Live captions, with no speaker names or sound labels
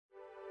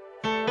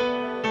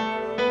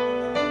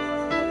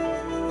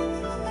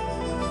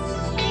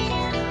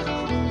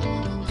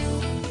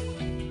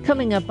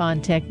Coming up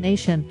on Tech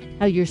Nation,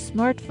 how your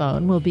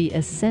smartphone will be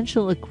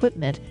essential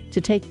equipment to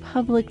take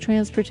public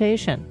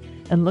transportation,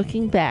 and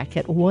looking back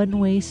at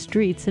one-way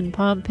streets in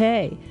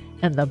Pompeii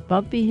and the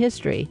bumpy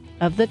history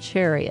of the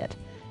chariot.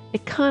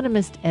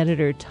 Economist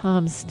editor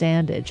Tom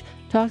Standage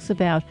talks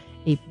about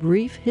a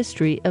brief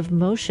history of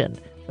motion,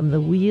 from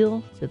the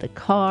wheel to the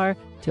car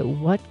to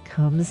what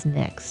comes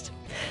next.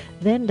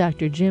 Then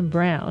Dr. Jim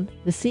Brown,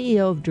 the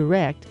CEO of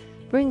Direct,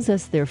 brings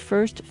us their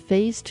first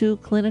Phase 2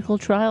 clinical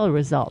trial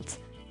results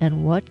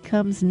and what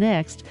comes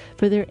next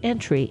for their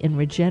entry in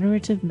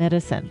regenerative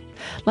medicine.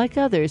 Like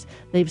others,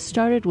 they've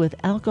started with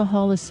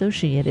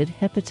alcohol-associated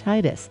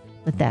hepatitis,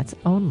 but that's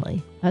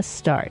only a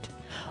start.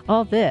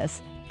 All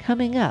this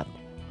coming up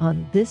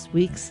on this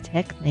week's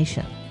Tech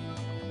Nation.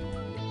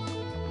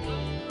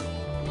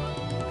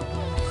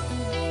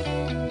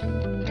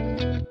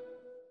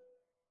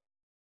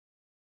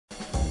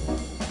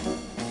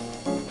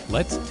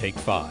 Let's Take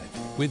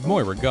 5 with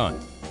Moira Gunn.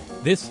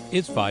 This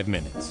is 5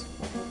 Minutes.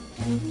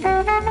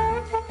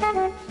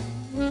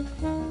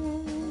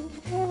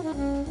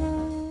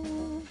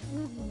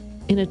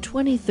 In a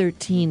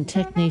 2013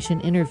 Tech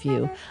Nation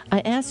interview,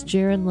 I asked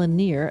Jaron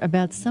Lanier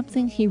about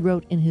something he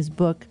wrote in his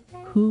book,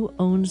 Who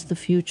Owns the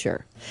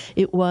Future?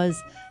 It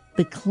was,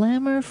 the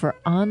clamor for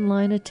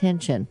online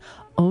attention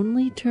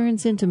only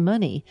turns into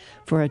money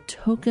for a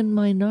token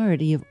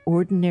minority of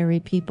ordinary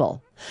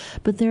people.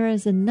 But there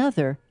is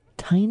another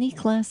tiny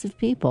class of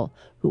people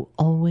who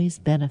always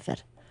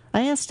benefit.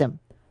 I asked him,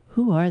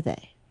 who are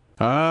they?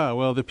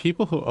 Well, the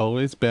people who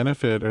always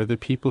benefit are the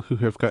people who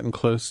have gotten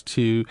close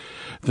to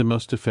the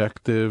most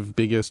effective,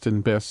 biggest,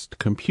 and best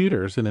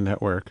computers in a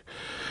network.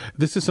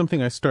 This is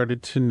something I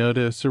started to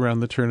notice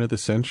around the turn of the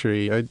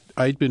century.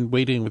 I'd been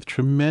waiting with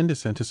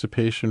tremendous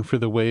anticipation for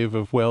the wave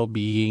of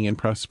well-being and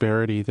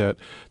prosperity that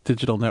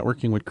digital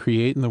networking would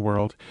create in the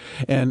world.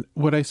 And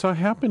what I saw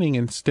happening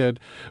instead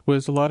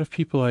was a lot of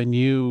people I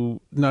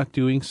knew not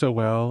doing so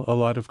well, a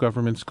lot of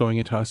governments going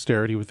into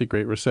austerity with the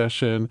Great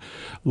Recession,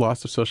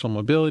 loss of social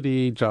mobility,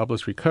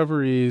 jobless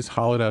recoveries,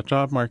 hollowed out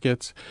job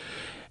markets.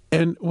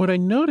 And what I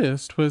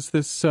noticed was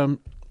this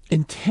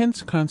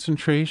intense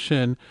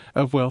concentration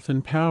of wealth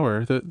and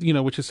power,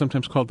 which is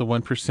sometimes called the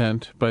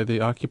 1% by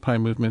the Occupy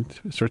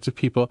movement sorts of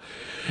people.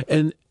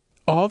 And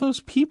all those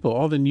people,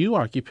 all the new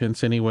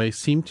occupants anyway,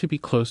 seemed to be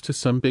close to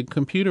some big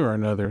computer or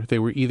another. They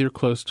were either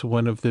close to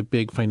one of the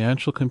big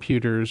financial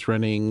computers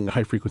running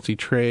high-frequency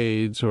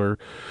trades or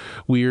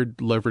weird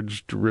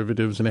leveraged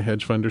derivatives in a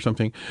hedge fund or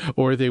something,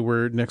 or they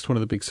were next to one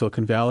of the big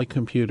Silicon Valley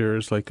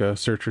computers like a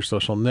search or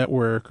social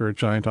network or a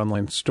giant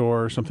online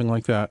store or something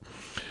like that,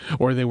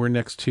 or they were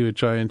next to a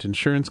giant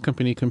insurance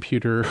company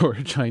computer or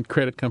a giant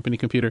credit company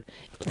computer.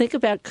 Think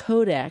about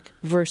Kodak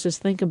versus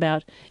think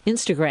about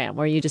Instagram,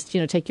 where you just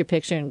take your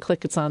picture and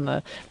click it's on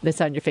your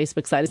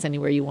Facebook site. It's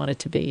anywhere you want it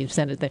to be. You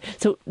send it there.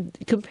 So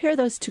compare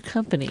those two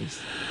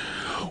companies.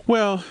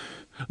 Well,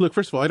 look,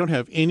 first of all, I don't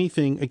have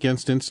anything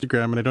against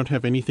Instagram, and I don't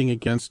have anything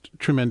against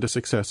tremendous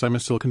success. I'm a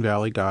Silicon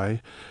Valley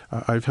guy.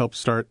 I've helped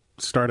start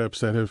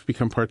startups that have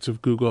become parts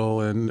of Google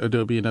and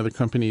Adobe and other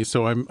companies.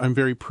 So I'm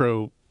very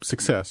pro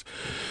success.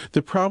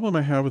 The problem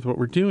I have with what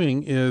we're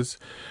doing is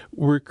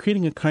we're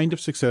creating a kind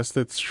of success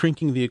that's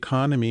shrinking the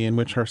economy in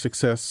which our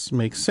success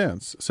makes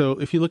sense. So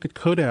if you look at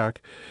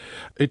Kodak,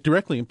 it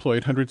directly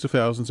employed hundreds of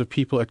thousands of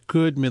people at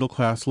good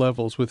middle-class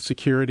levels with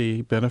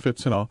security,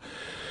 benefits, and all.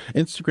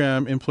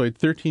 Instagram employed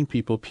 13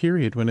 people,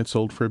 period, when it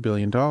sold for $1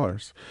 billion.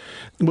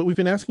 What we've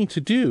been asking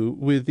to do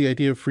with the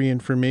idea of free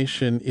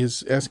information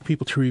is ask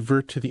people to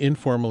revert to the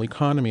informal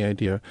economy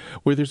idea,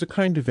 where there's a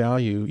kind of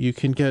value. You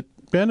can get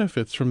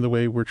benefits from the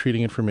way we're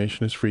treating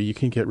information as free. You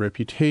can get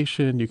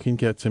reputation, you can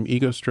get some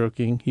ego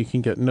stroking, you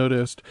can get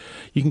noticed,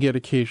 you can get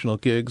occasional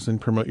gigs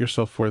and promote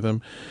yourself for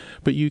them,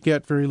 but you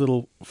get very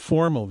little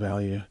formal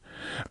value.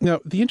 Now,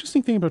 the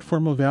interesting thing about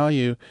formal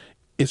value,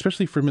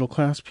 especially for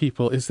middle-class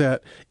people, is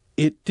that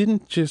it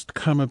didn't just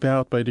come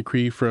about by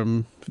decree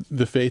from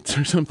the fates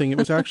or something. It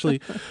was actually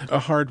a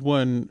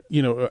hard-won,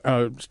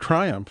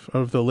 triumph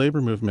of the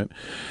labor movement.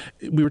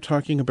 We were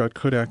talking about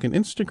Kodak and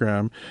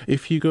Instagram.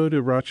 If you go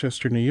to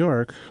Rochester, New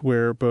York,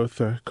 where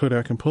both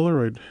Kodak and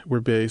Polaroid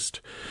were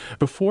based,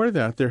 before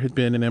that there had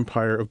been an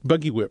empire of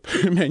buggy whip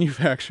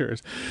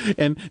manufacturers.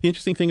 And the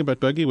interesting thing about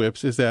buggy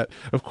whips is that,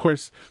 of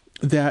course,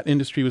 that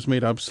industry was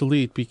made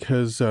obsolete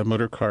because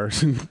motor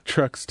cars and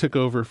trucks took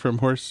over from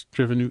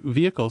horse-driven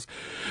vehicles.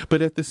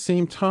 But at the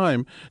same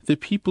time, the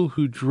people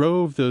who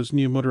drove those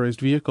new motorized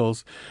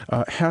vehicles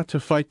had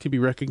to fight to be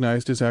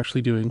recognized as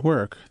actually doing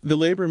work. The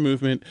labor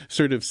movement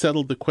sort of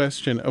settled the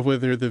question of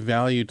whether the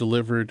value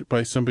delivered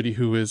by somebody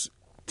who is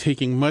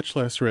taking much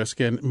less risk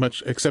and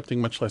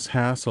accepting much less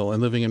hassle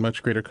and living in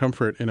much greater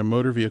comfort in a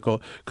motor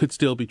vehicle could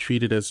still be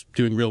treated as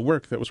doing real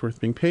work that was worth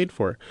being paid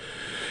for.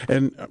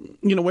 And,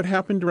 what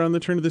happened around the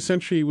turn of the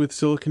century with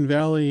Silicon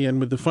Valley and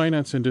with the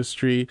finance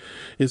industry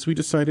is we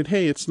decided,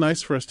 hey, it's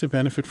nice for us to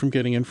benefit from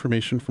getting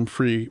information for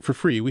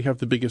free. We have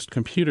the biggest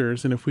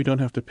computers, and if we don't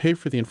have to pay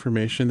for the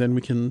information, then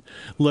we can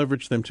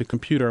leverage them to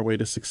compute our way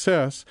to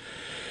success.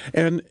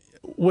 And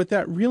what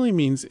that really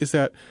means is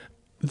that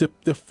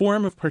the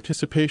form of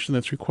participation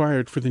that's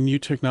required for the new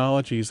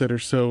technologies that are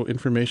so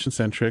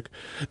information-centric,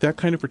 that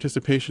kind of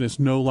participation is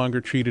no longer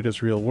treated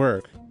as real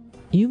work.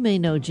 You may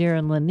know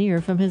Jaron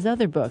Lanier from his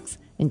other books,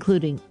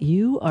 including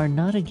You Are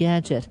Not a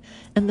Gadget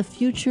and The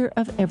Future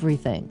of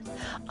Everything.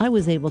 I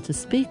was able to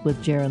speak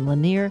with Jaron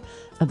Lanier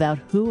about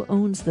who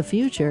owns the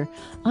future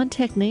on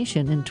Tech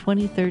Nation in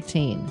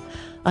 2013.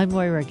 I'm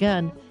Moira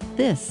Gunn.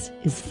 This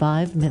is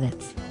 5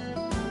 Minutes.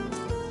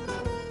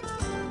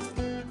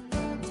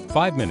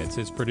 5 Minutes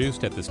is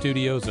produced at the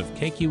studios of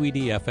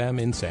KQED-FM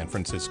in San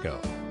Francisco.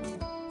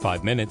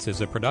 5 Minutes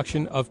is a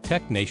production of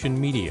Tech Nation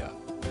Media.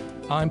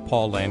 I'm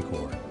Paul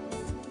Lancourt.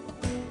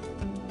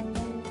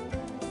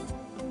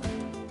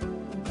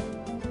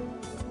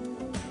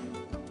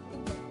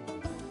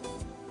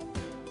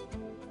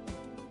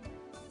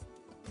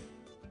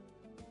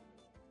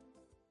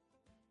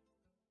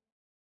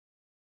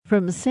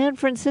 From San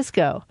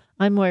Francisco,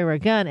 I'm Moira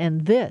Gunn,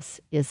 and this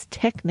is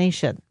Tech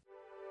Nation.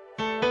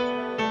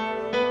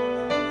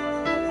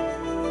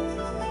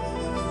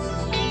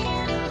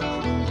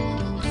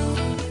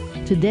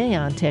 Today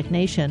on Tech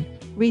Nation,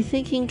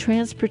 rethinking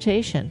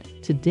transportation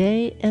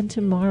today and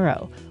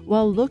tomorrow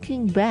while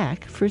looking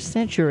back for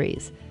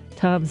centuries.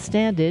 Tom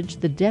Standage,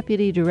 the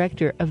deputy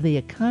director of The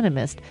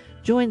Economist,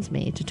 joins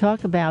me to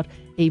talk about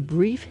a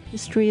brief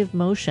history of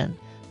motion,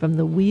 from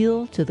the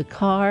wheel to the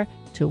car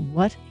to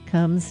what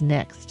comes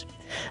next.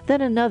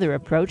 Then another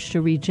approach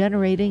to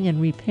regenerating and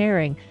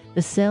repairing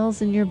the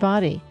cells in your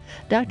body.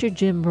 Dr.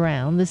 Jim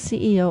Brown, the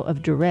CEO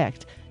of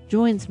Direct,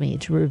 joins me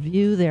to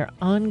review their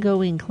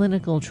ongoing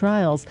clinical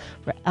trials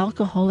for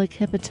alcoholic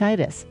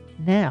hepatitis,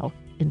 now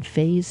in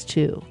phase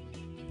 2.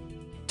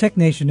 Tech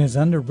Nation is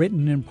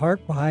underwritten in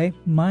part by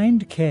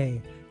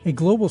MindK, a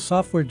global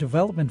software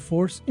development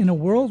force in a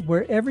world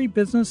where every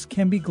business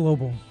can be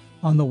global.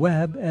 On the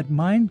web at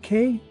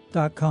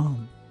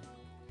mindk.com.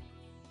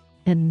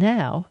 And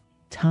now,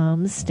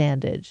 Tom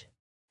Standage.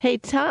 Hey,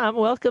 Tom,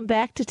 welcome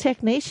back to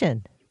Tech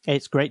Nation.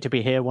 It's great to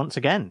be here once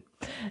again.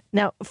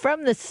 Now,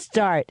 from the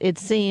start, it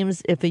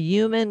seems if a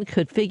human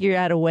could figure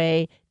out a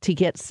way to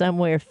get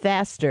somewhere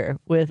faster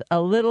with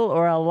a little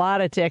or a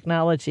lot of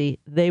technology,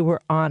 they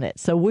were on it.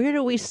 So where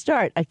do we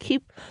start? I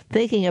keep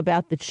thinking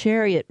about the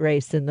chariot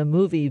race in the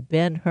movie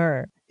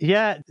Ben-Hur.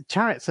 Yeah,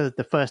 chariots are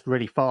the first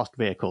really fast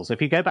vehicles.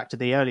 If you go back to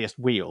the earliest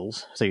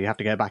wheels, so you have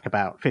to go back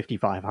about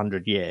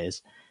 5,500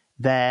 years,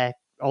 they're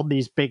on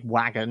these big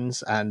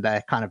wagons, and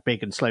they're kind of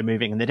big and slow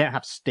moving, and they don't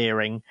have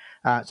steering.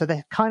 So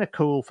they're kind of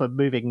cool for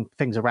moving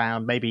things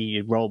around. Maybe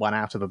you roll one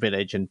out of a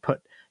village and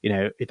put,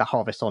 the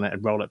harvest on it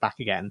and roll it back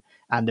again.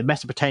 And the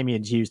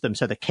Mesopotamians used them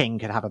so the king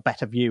could have a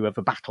better view of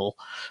a battle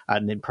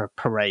and in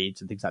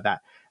parades and things like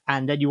that.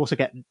 And then you also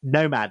get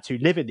nomads who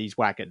live in these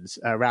wagons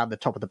around the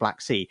top of the Black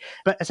Sea.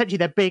 But essentially,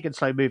 they're big and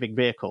slow-moving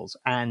vehicles.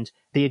 And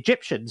the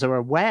Egyptians are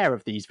aware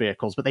of these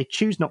vehicles, but they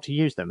choose not to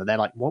use them. And they're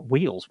like, what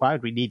wheels? Why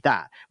would we need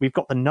that? We've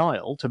got the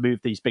Nile to move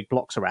these big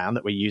blocks around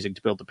that we're using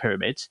to build the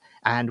pyramids.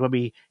 And when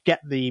we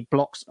get the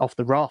blocks off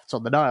the rafts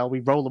on the Nile,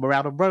 we roll them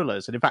around on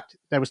rollers. And in fact,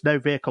 there was no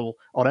vehicle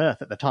on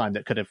Earth at the time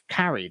that could have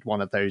carried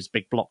one of those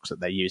big blocks that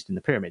they used in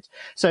the pyramids.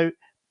 So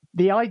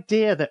the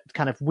idea that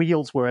kind of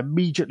wheels were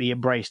immediately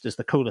embraced as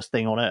the coolest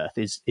thing on Earth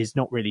is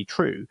not really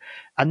true.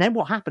 And then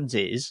what happens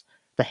is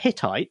the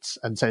Hittites,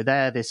 and so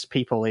they're this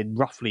people in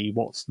roughly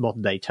what's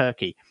modern day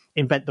Turkey,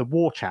 invent the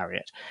war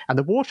chariot. And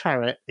the war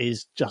chariot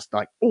is just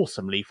like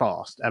awesomely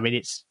fast. I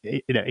mean,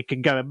 it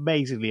can go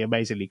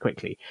amazingly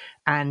quickly.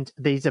 And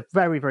these are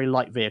very, very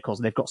light vehicles,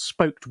 and they've got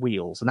spoked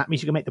wheels. And that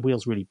means you can make the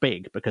wheels really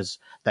big because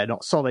they're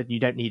not solid. You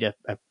don't need a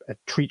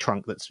tree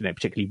trunk that's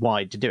particularly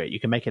wide to do it. You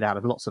can make it out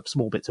of lots of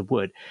small bits of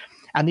wood.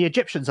 And the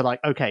Egyptians are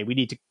like, okay, we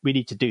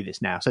need to do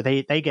this now. So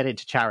they get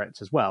into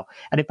chariots as well.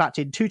 And in fact,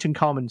 in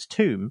Tutankhamun's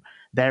tomb,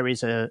 there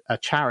is a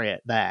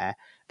chariot there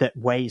that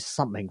weighs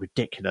something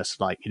ridiculous,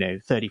 like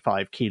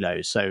 35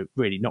 kilos. So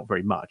really not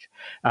very much.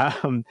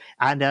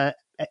 And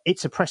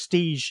it's a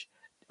prestige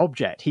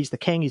object. He's the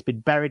king. He's been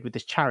buried with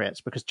his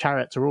chariots because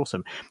chariots are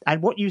awesome.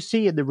 And what you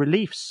see in the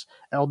reliefs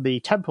on the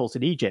temples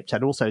in Egypt,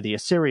 and also the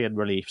Assyrian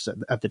reliefs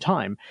of the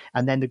time,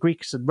 and then the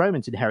Greeks and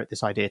Romans inherit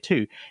this idea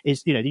too,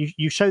 is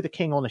you show the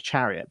king on a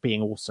chariot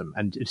being awesome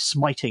and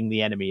smiting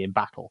the enemy in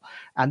battle.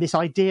 And this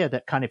idea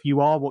that kind of you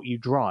are what you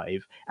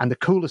drive, and the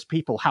coolest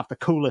people have the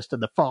coolest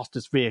and the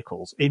fastest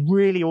vehicles, it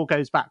really all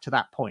goes back to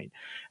that point.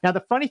 Now,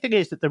 the funny thing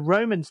is that the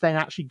Romans then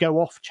actually go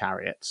off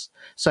chariots.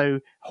 So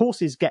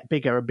horses get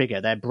bigger and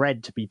bigger. They're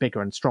bred to be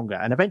bigger and stronger.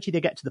 And eventually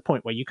they get to the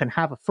point where you can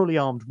have a fully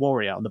armed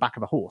warrior on the back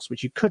of a horse,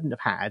 which you couldn't have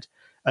had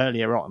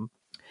earlier on.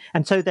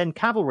 And so then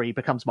cavalry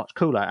becomes much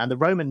cooler. And the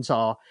Romans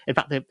are, in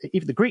fact,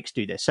 even the Greeks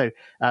do this. So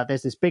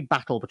there's this big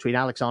battle between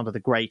Alexander the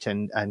Great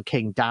and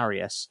King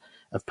Darius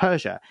of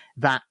Persia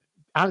that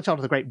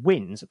Alexander the Great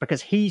wins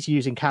because he's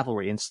using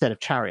cavalry instead of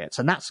chariots.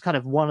 And that's kind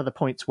of one of the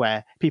points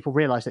where people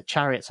realize that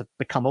chariots have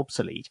become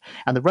obsolete.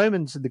 And the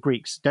Romans and the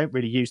Greeks don't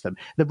really use them.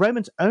 The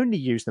Romans only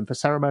use them for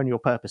ceremonial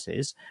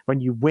purposes.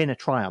 When you win a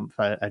triumph,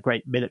 a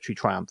great military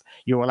triumph,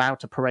 you're allowed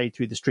to parade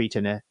through the street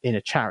in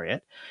a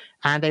chariot.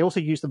 And they also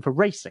used them for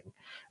racing.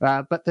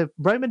 But the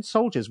Roman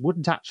soldiers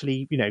wouldn't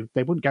actually,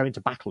 they wouldn't go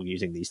into battle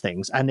using these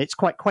things. And it's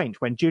quite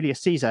quaint when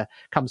Julius Caesar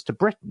comes to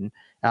Britain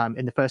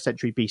in the 1st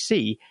century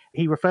BC,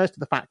 he refers to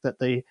the fact that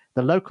the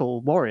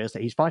local warriors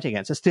that he's fighting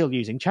against are still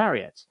using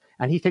chariots.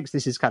 And he thinks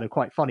this is kind of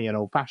quite funny and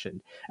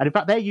old-fashioned. And in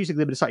fact, they're using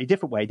them in a slightly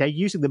different way. They're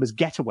using them as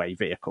getaway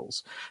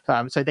vehicles.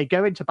 So they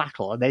go into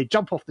battle and they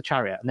jump off the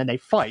chariot and then they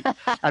fight.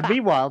 And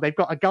meanwhile, they've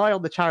got a guy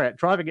on the chariot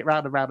driving it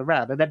round and round and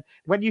round. And then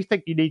when you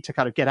think you need to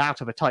kind of get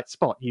out of a tight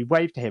spot, you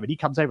wave to him and he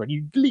comes over and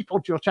you leap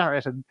onto your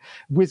chariot and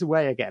whiz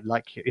away again,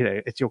 like,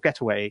 it's your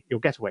getaway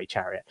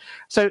chariot.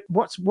 So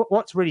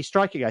what's really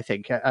striking, I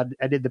think, and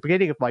in the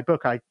beginning of my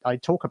book, I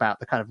talk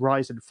about the kind of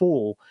rise and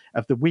fall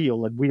of the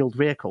wheel and wheeled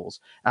vehicles,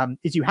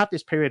 is you have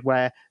this period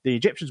where the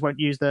Egyptians won't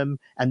use them,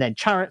 and then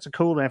chariots are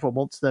cool and everyone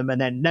wants them,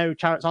 and then no,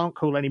 chariots aren't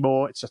cool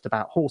anymore, it's just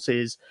about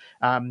horses,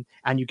 and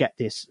you get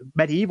this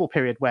medieval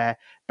period where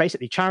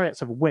basically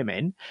chariots are for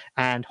women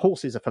and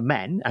horses are for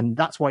men, and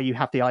that's why you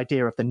have the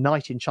idea of the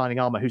knight in shining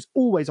armor who's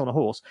always on a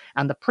horse,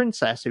 and the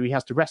princess who he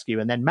has to rescue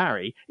and then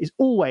marry is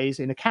always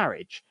in a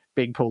carriage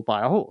being pulled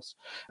by a horse.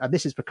 And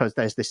this is because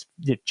there's this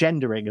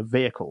gendering of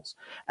vehicles.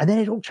 And then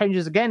it all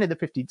changes again in the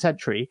 15th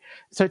century.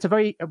 So it's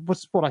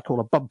what's what I call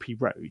a bumpy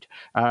road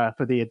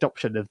for the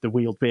adoption of the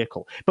wheeled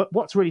vehicle. But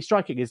what's really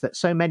striking is that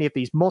so many of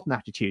these modern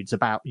attitudes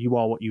about you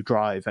are what you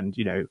drive and,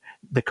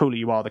 the cooler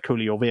you are, the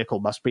cooler your vehicle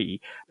must be,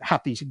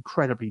 have these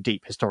incredibly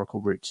deep historical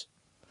roots.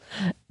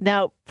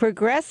 Now,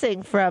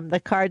 progressing from the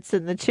carts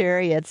and the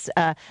chariots,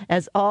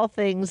 as all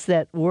things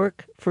that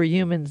work for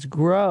humans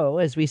grow,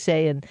 as we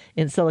say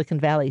in Silicon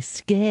Valley,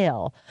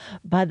 scale,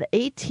 by the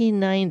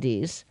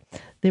 1890s,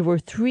 there were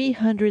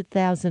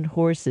 300,000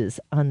 horses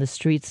on the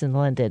streets in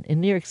London. In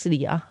New York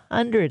City,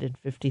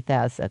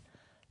 150,000.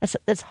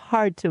 That's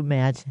hard to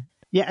imagine.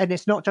 Yeah, and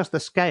it's not just the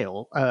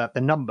scale,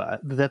 the number.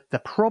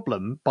 The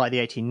problem by the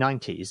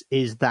 1890s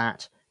is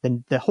that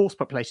the horse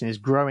population is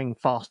growing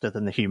faster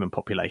than the human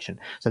population.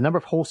 So the number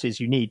of horses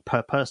you need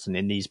per person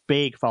in these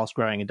big,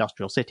 fast-growing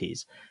industrial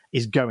cities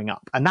is going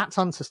up. And that's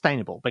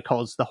unsustainable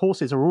because the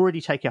horses are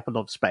already taking up a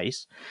lot of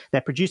space. They're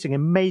producing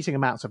amazing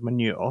amounts of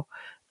manure,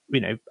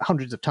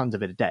 hundreds of tons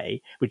of it a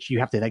day, which you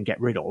have to then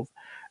get rid of.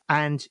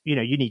 And,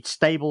 you need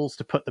stables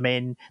to put them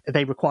in.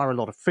 They require a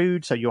lot of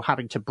food. So you're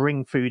having to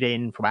bring food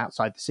in from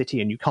outside the city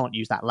and you can't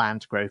use that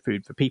land to grow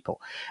food for people.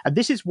 And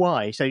this is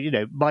why,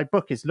 my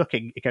book is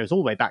it goes all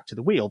the way back to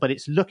the wheel, but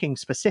it's looking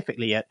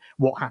specifically at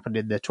what happened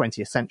in the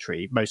 20th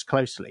century most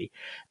closely.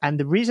 And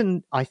the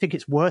reason I think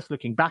it's worth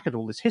looking back at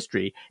all this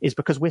history is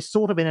because we're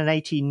sort of in an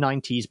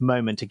 1890s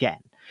moment again.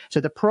 So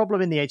the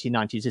problem in the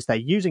 1890s is they're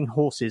using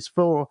horses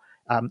for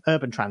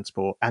urban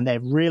transport, and they're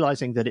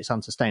realizing that it's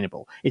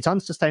unsustainable. It's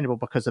unsustainable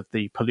because of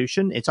the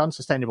pollution. It's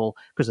unsustainable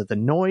because of the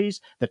noise.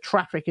 The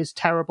traffic is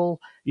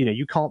terrible.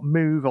 You can't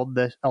move on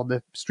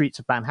the streets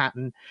of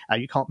Manhattan.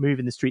 You can't move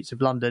in the streets of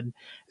London.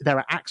 There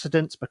are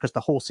accidents because the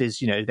horses,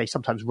 they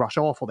sometimes rush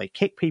off or they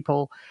kick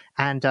people,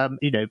 and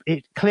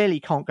it clearly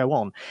can't go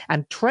on.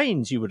 And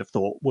trains, you would have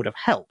thought, would have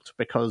helped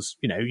because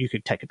you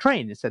could take a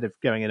train instead of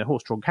going in a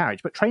horse-drawn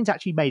carriage. But trains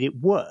actually made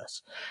it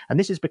worse. And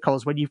this is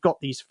because when you've got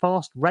these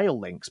fast rail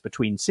links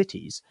between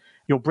cities,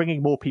 you're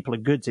bringing more people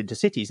and goods into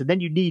cities, and then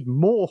you need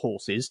more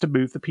horses to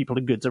move the people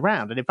and goods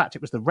around. And in fact,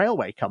 it was the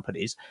railway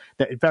companies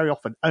that very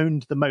often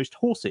owned the most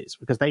horses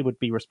because they would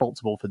be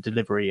responsible for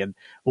delivery and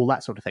all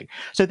that sort of thing.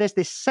 So there's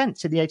this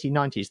sense in the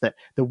 1890s that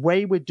the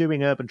way we're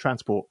doing urban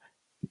transport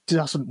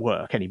doesn't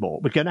work anymore.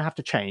 We're going to have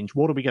to change.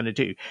 What are we going to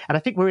do? And I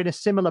think we're in a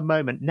similar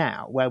moment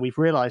now where we've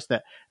realized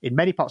that in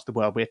many parts of the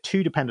world, we're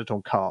too dependent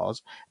on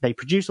cars. They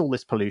produce all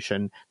this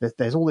pollution.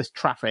 There's all this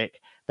traffic.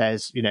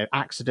 There's,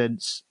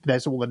 accidents.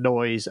 There's all the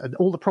noise and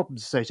all the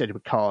problems associated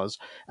with cars.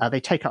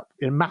 They take up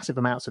massive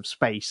amounts of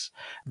space.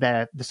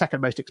 They're the second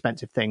most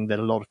expensive thing that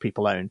a lot of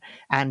people own.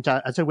 And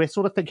so we're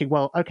sort of thinking,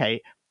 well,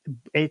 okay,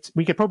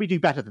 we could probably do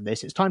better than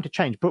this. It's time to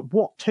change. But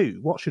what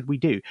should we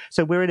do?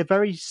 So we're in a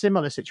very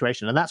similar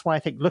situation. And that's why I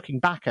think looking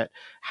back at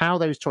how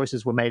those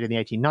choices were made in the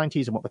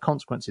 1890s and what the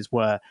consequences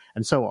were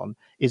and so on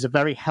is a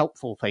very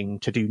helpful thing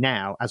to do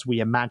now as we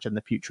imagine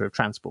the future of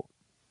transport.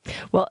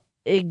 Well,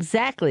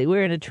 exactly.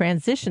 We're in a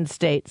transition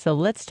state. So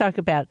let's talk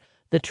about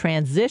the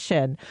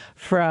transition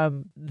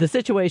from the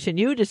situation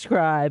you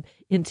describe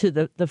into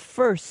the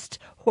first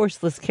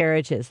horseless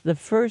carriages, the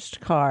first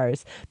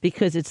cars,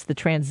 because it's the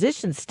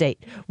transition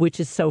state which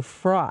is so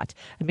fraught.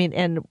 I mean,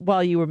 and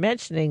while you were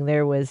mentioning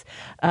there was,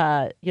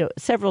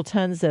 several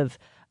tons of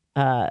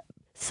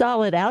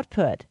solid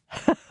output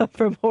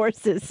from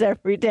horses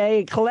every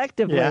day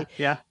collectively.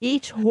 Yeah.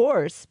 Each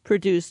horse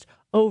produced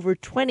over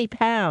 20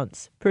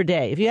 pounds per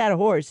day. If you had a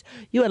horse,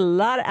 you had a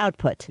lot of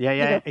output.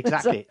 Yeah,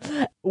 exactly.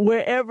 So,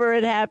 wherever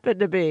it happened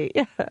to be.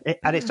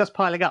 And it's just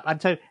piling up.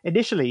 And so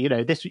initially,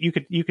 this you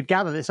could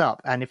gather this up.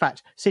 And in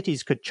fact,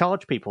 cities could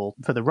charge people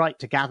for the right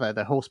to gather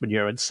the horse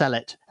manure and sell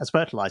it as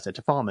fertilizer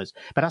to farmers.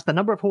 But as the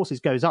number of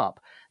horses goes up,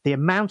 the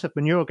amount of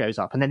manure goes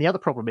up. And then the other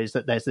problem is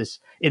that there's this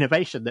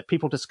innovation that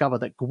people discover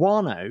that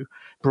guano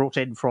brought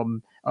in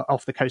from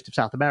off the coast of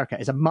South America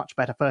is a much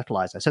better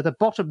fertilizer. So the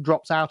bottom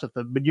drops out of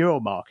the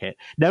manure market.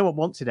 No one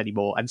wants it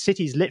anymore. And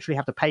cities literally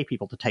have to pay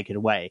people to take it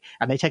away.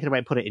 And they take it away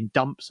and put it in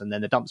dumps. And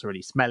then the dumps are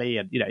really smelly.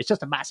 And, it's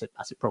just a massive,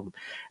 massive problem.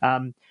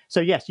 So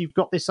yes, you've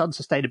got this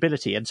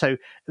unsustainability. And so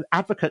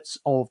advocates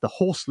of the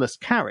horseless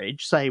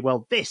carriage say,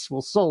 well, this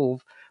will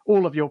solve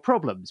all of your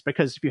problems,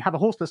 because if you have a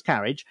horseless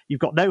carriage,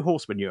 you've got no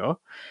horse manure.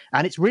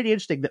 And it's really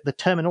interesting that the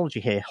terminology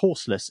here,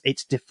 horseless,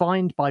 it's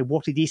defined by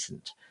what it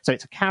isn't. So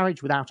it's a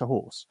carriage without a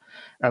horse.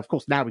 Of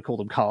course, now we call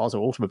them cars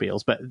or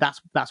automobiles, but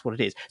that's what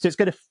it is. So it's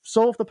going to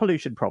solve the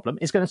pollution problem.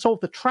 It's going to solve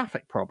the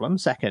traffic problem,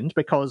 second,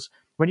 because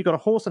when you've got a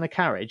horse and a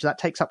carriage, that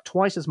takes up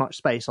twice as much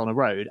space on a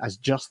road as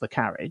just the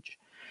carriage.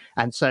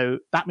 And so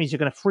that means you're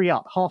going to free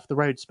up half the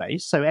road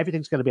space. So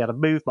everything's going to be able to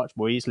move much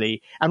more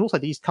easily. And also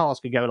these cars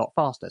can go a lot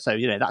faster. So,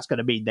 that's going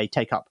to mean they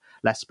take up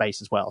less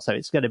space as well. So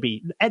it's going to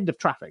be end of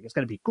traffic. It's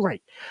going to be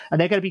great.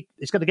 And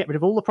it's going to get rid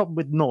of all the problem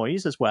with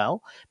noise as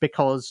well,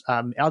 because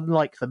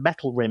unlike the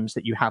metal rims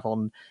that you have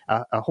on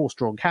a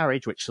horse-drawn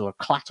carriage, which sort of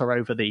clatter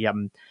over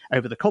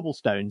the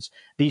cobblestones,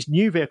 these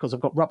new vehicles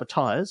have got rubber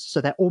tires.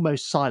 So they're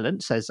almost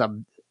silent, says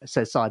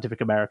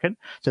Scientific American.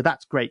 So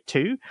that's great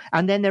too.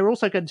 And then they're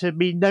also going to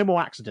be no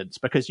more accidents,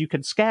 because you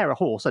can scare a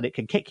horse and it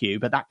can kick you,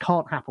 but that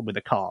can't happen with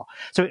a car.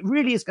 So it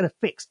really is going to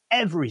fix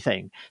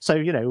everything. So,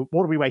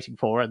 what are we waiting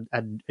for?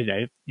 And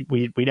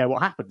we know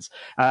what happens.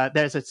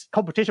 There's a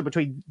competition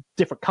between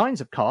different kinds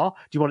of car.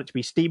 Do you want it to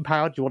be steam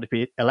powered? Do you want it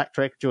to be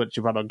electric? Do you want it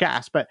to run on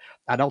gas?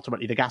 And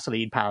ultimately the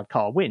gasoline powered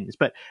car wins.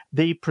 But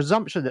the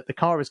presumption that the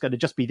car is going to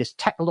just be this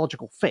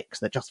technological fix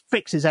that just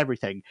fixes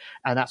everything,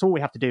 and that's all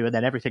we have to do, and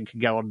then everything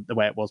can go on the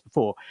way it was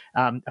before.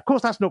 Of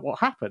course, that's not what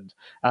happened.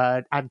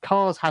 And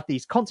cars had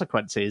these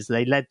consequences.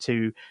 They led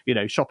to,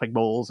 shopping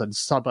malls and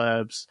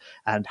suburbs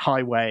and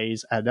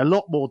highways and a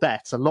lot more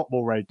deaths, a lot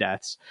more road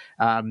deaths.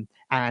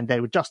 And they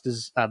were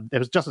there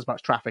was just as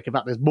much traffic. In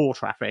fact, there's more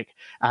traffic.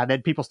 And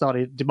then people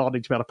started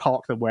demanding to be able to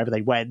park them wherever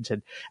they went.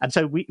 And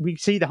so we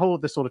see the whole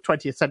of the sort of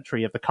 20th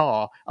century of the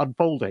car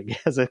unfolding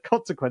as a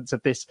consequence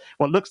of this,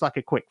 what looks like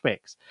a quick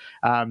fix.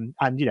 And,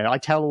 I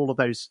tell all of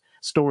those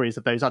stories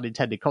of those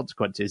unintended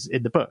consequences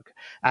in the book.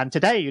 And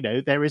today,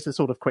 there is a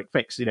sort of quick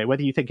fix,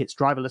 whether you think it's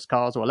driverless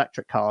cars or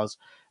electric cars.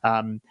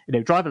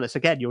 Driverless,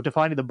 again, you're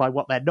defining them by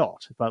what they're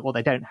not, by what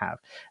they don't have.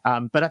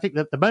 But I think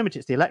that the moment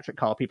it's the electric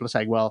car, people are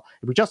saying, well,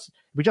 if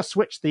we just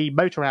switch the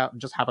motor out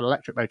and just have an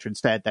electric motor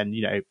instead, then,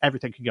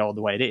 everything can go on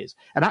the way it is.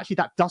 And actually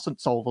that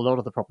doesn't solve a lot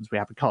of the problems we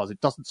have with cars.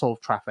 It doesn't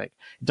solve traffic.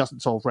 It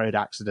doesn't solve road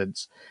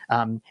accidents.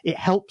 It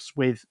helps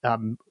with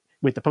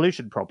the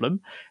pollution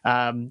problem,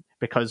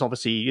 because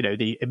obviously,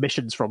 the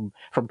emissions from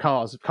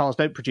cars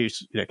don't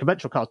produce,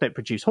 conventional cars don't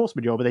produce horse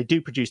manure, but they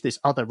do produce this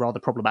other rather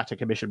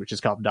problematic emission, which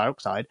is carbon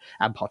dioxide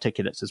and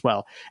particulates as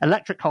well.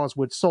 Electric cars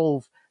would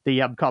solve the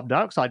carbon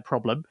dioxide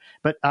problem,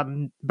 but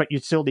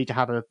you'd still need to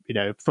have a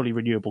fully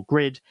renewable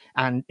grid,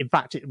 and in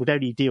fact it would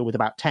only deal with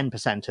about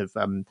 10%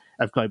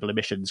 of global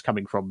emissions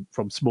coming from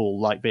small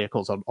light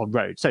vehicles on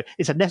roads. So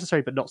it's a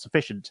necessary but not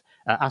sufficient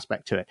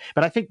aspect to it.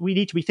 But I think we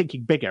need to be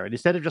thinking bigger, and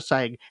instead of just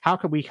saying how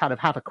can we kind of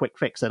have a quick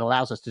fix that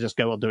allows us to just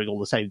go on doing all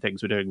the same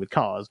things we're doing with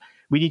cars,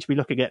 we need to be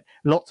looking at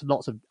lots and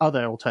lots of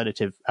other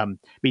alternative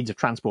means of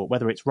transport,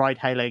 whether it's ride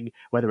hailing,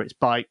 whether it's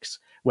bikes,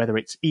 whether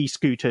it's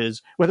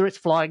e-scooters, whether it's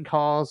flying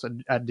cars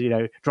and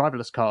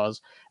driverless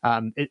cars.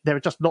 There are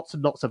just lots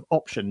and lots of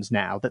options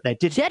now that they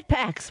did.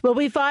 Jetpacks. Will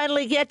we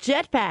finally get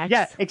jetpacks?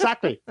 Yeah,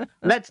 exactly.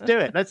 Let's do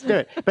it.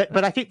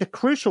 But I think the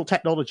crucial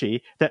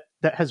technology that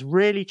has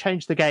really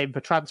changed the game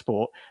for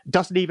transport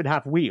doesn't even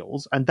have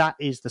wheels, and that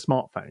is the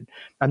smartphone.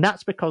 And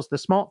that's because the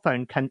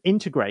smartphone can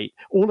integrate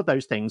all of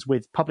those things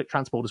with public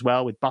transport as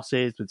well, with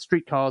buses, with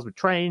streetcars, with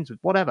trains, with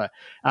whatever.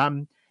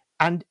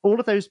 And all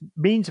of those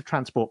means of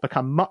transport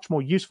become much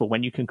more useful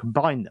when you can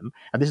combine them.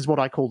 And this is what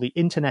I call the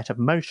Internet of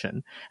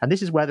Motion. And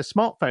this is where the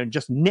smartphone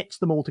just knits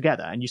them all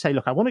together. And you say,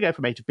 look, I want to go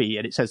from A to B.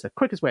 And it says the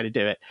quickest way to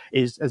do it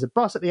is there's a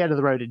bus at the end of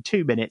the road in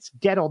 2 minutes,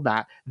 get on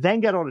that, then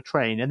get on a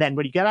train. And then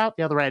when you get out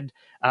the other end,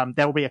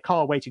 there will be a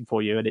car waiting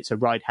for you, and it's a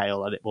ride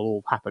hail, and it will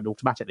all happen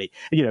automatically.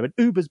 And, and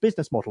Uber's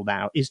business model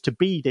now is to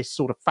be this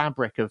sort of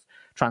fabric of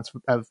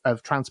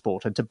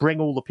transport and to bring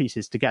all the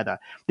pieces together.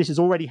 This is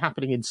already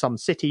happening in some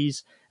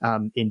cities,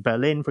 in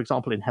Berlin, for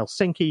example, in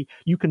Helsinki.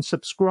 You can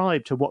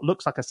subscribe to what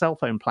looks like a cell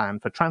phone plan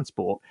for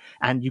transport,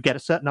 and you get a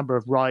certain number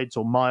of rides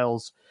or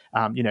miles,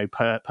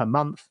 per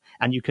month,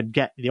 and you can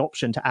get the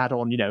option to add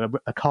on,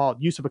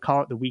 use of a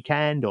car at the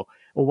weekend or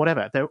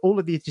whatever. There are all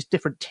of these just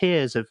different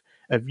tiers of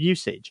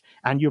usage,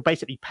 and you're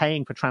basically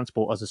paying for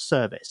transport as a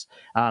service.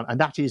 And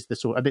that is the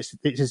sort of, it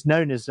is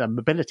known as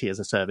mobility as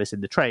a service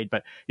in the trade,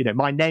 but,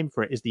 my name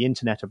for it is the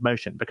Internet of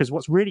Motion, because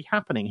what's really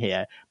happening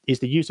here is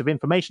the use of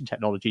information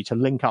technology to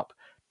link up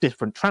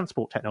different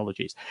transport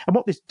technologies. And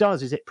what this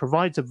does is it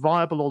provides a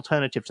viable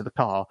alternative to the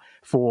car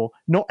for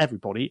not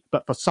everybody,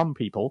 but for some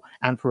people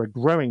and for a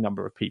growing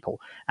number of people.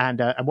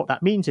 And what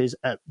that means is,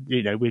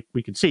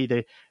 we can see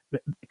the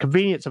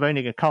convenience of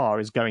owning a car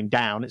is going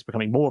down. It's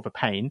becoming more of a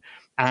pain.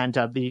 And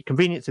the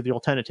convenience of the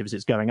alternatives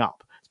is going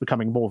up. It's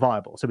becoming more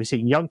viable. So we're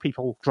seeing young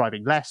people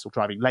driving less or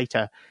driving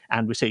later.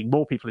 And we're seeing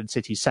more people in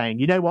cities saying,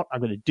 you know what, I'm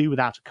going to do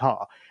without a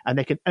car. And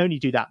they can only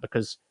do that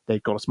because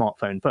they've got a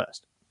smartphone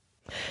first.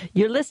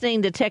 You're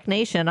listening to Tech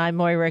Nation. I'm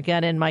Moira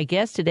Gunn, and my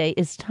guest today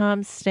is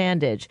Tom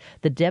Standage,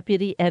 the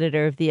deputy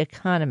editor of The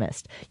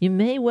Economist. You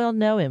may well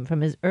know him from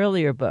his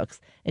earlier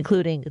books,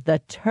 including The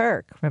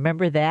Turk.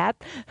 Remember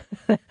that?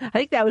 I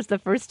think that was the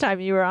first time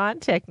you were on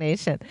Tech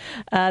Nation.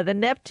 The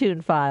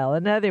Neptune File,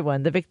 another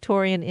one, The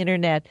Victorian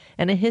Internet,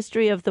 and A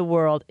History of the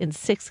World in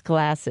 6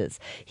 Glasses.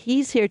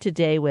 He's here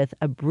today with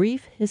A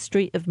Brief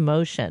History of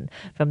Motion,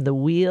 from the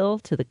wheel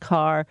to the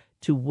car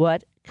to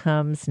what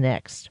comes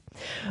next.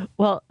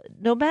 Well,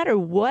 no matter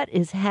what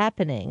is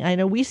happening, I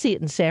know we see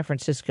it in San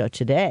Francisco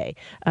today.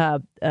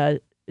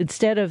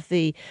 Instead of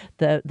the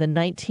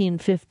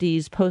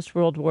 1950s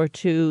post-World War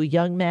II,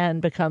 young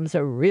man becomes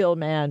a real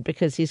man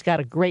because he's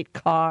got a great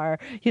car,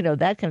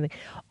 that kind of thing.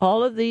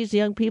 All of these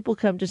young people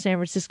come to San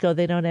Francisco,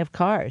 they don't have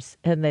cars,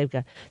 and they've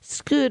got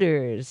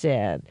scooters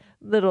and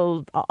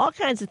all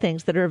kinds of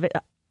things that are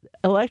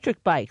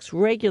electric bikes,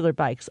 regular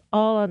bikes,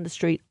 all on the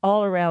street,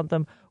 all around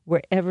them,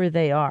 wherever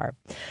they are.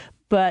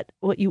 But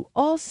what you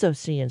also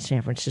see in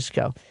San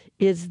Francisco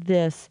is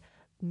this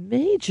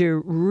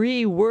major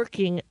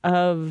reworking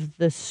of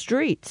the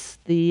streets.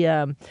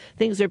 The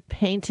things are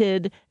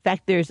painted. In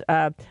fact, there's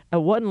a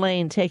one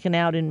lane taken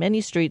out in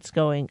many streets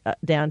going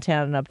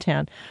downtown and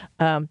uptown,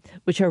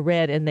 which are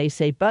red, and they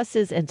say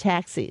buses and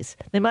taxis.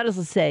 They might as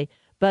well say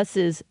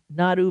buses,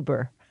 not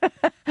Uber.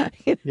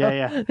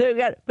 Yeah.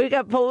 We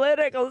got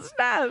political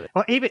stuff.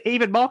 Well,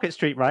 even Market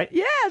Street, right?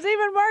 Yes,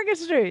 even Market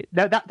Street.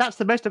 No, it's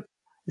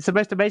the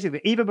most amazing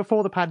thing. Even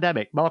before the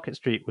pandemic, Market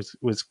Street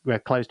was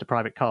closed to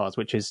private cars,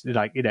 which is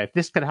if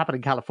this can happen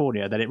in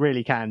California, then it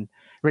really can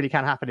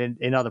happen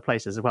in other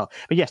places as well.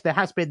 But yes, there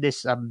has been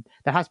this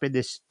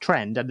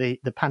trend, and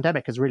the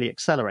pandemic has really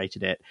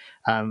accelerated it.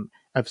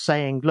 Of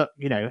saying, look,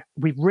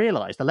 we've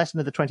realized the lesson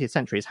of the 20th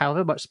century is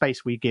however much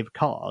space we give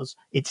cars,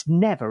 it's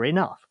never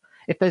enough.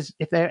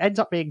 If there ends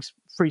up being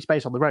free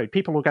space on the road,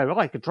 people will go, oh,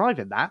 I could drive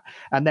in that.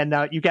 And then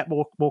you get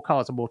more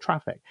cars and more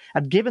traffic.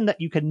 And given that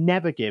you can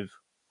never give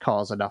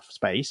cars enough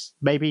space,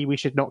 maybe we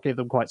should not give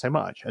them quite so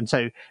much. And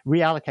so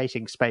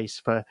reallocating space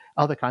for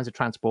other kinds of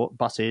transport,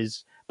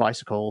 buses,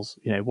 bicycles,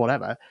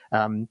 whatever,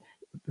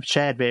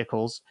 shared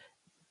vehicles,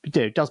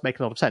 does make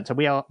a lot of sense. And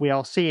we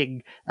are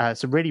seeing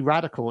some really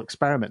radical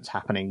experiments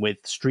happening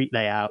with street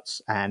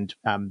layouts and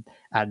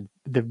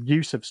the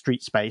use of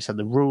street space and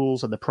the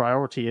rules and the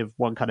priority of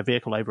one kind of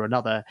vehicle over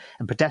another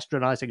and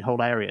pedestrianizing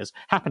whole areas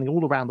happening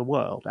all around the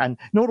world. And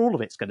not all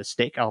of it's going to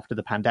stick after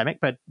the pandemic,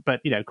 but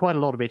quite a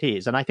lot of it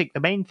is. And I think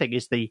the main thing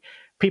is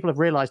people have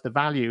realized the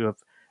value of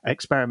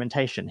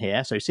experimentation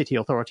here. So city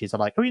authorities are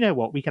like, oh, you know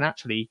what, we can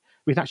actually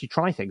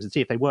try things and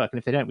see if they work, and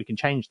if they don't, we can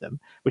change them,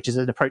 which is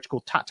an approach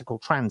called tactical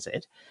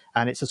transit,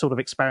 and it's a sort of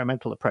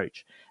experimental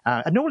approach.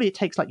 And normally it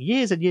takes like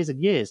years and years and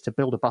years to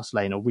build a bus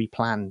lane or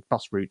replan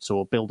bus routes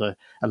or build a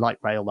light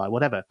rail line,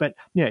 whatever. But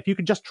if you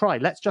could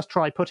let's just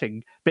try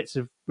putting bits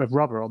of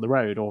rubber on the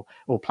road or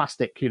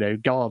plastic,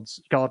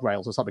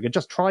 guardrails or something, and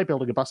just try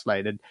building a bus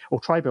lane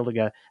or try building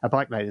a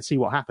bike lane and see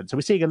what happens. So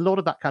we're seeing a lot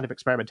of that kind of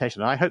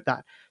experimentation, and I hope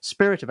that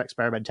spirit of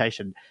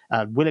experimentation,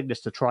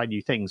 willingness to try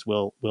new things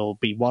will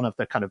be one of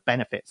the kind of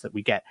benefits that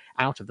we get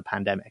out of the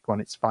pandemic when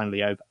it's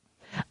finally over.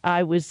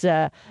 I was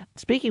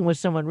speaking with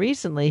someone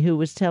recently who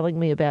was telling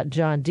me about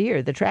John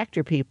Deere, the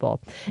tractor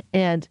people,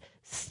 and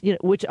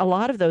which a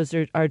lot of those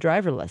are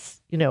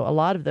driverless. A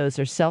lot of those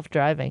are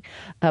self-driving.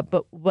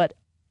 But what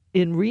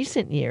in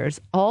recent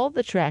years, all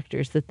the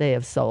tractors that they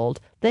have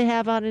sold, they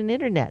have on an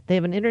internet. They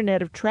have an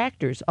internet of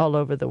tractors all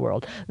over the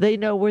world. They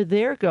know where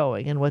they're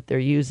going and what they're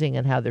using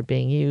and how they're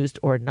being used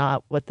or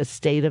not, what the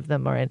state of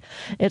them are in.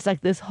 It's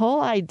like this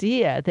whole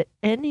idea that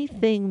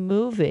anything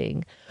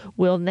moving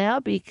will now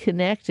be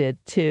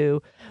connected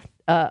to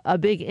a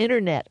big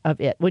internet of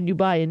it. When you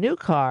buy a new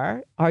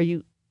car,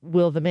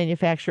 will the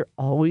manufacturer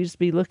always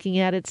be looking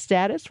at its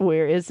status?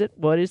 Where is it?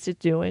 What is it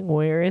doing?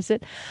 Where is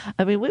it?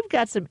 I mean, we've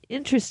got some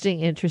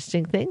interesting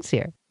things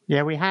here.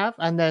 Yeah, we have,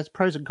 and there's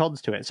pros and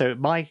cons to it. So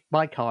my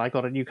car, I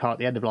got a new car at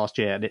the end of last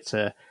year, and it's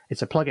a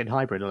plug-in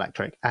hybrid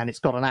electric, and it's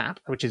got an app,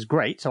 which is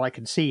great, so I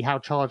can see how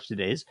charged it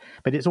is.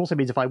 But it also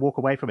means if I walk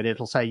away from it,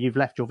 it'll say, "You've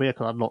left your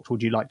vehicle unlocked.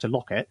 Would you like to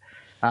lock it?"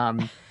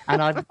 And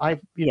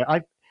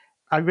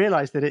I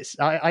realized that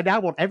I now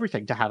want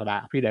everything to have an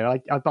app.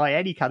 I buy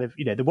any kind of,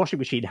 the washing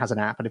machine has an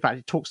app, and in fact,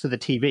 it talks to the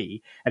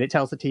TV and it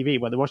tells the TV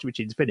when the washing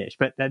machine's finished.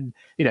 But then,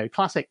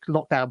 classic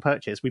lockdown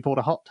purchase, we bought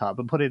a hot tub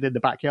and put it in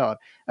the backyard.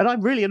 And I'm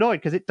really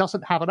annoyed because it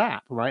doesn't have an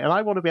app, right? And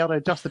I want to be able to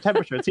adjust the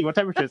temperature and see what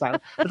temperature it's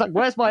at. It's like,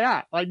 where's my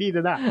app? I need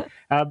an app.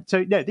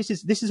 So no, this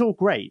is all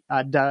great.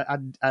 And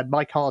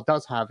my car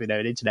does have, an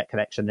internet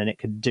connection, and it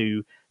can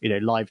do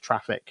live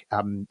traffic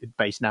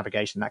based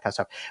navigation, that kind of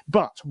stuff.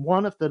 But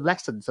one of the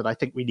lessons that I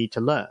think we need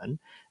to learn,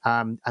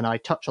 and I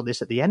touch on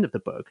this at the end of the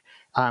book,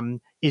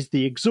 is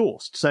the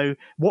exhaust. So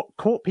what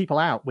caught people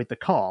out with the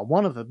car,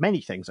 one of the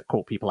many things that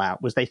caught people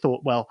out, was they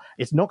thought, well,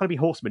 it's not going to be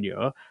horse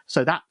manure,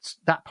 so that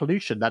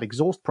pollution, that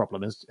exhaust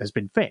problem has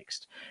been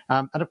fixed.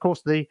 And of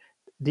course, the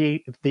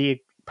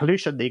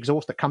pollution, the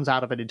exhaust that comes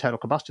out of an internal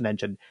combustion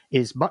engine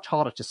is much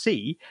harder to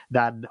see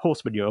than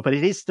horse manure, but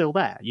it is still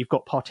there. You've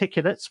got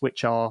particulates,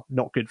 which are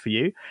not good for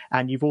you,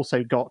 and you've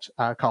also got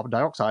carbon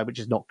dioxide, which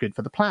is not good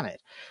for the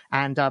planet.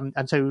 And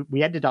so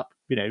we ended up,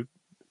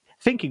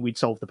 thinking we'd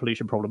solve the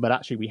pollution problem, but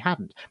actually we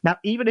hadn't. Now,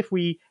 even if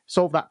we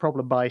solve that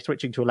problem by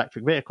switching to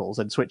electric vehicles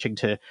and switching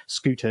to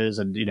scooters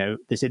and,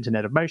 this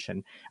Internet of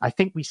Motion, I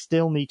think we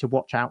still need to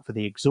watch out for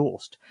the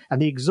exhaust.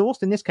 And the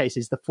exhaust in this case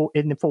is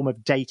in the form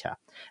of data.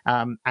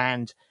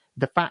 And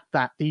the fact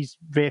that these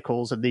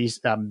vehicles and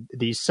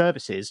these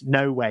services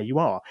know where you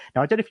are.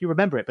 Now, I don't know if you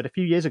remember it, but a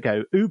few years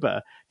ago,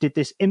 Uber did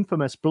this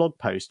infamous blog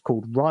post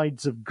called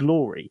Rides of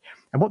Glory.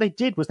 And what they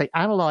did was they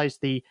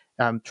analyzed the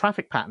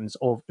traffic patterns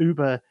of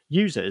Uber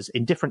users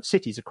in different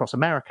cities across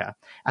America.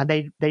 And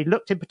they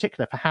looked in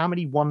particular for how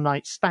many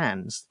one-night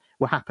stands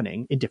were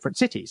happening in different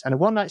cities. And a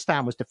one-night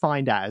stand was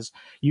defined as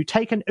you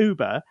take an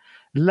Uber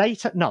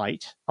late at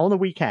night on the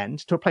weekend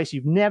to a place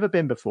you've never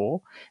been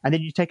before, and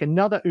then you take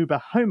another Uber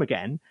home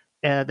again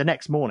the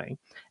next morning,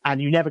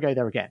 and you never go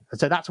there again. And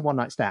so that's a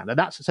one-night stand.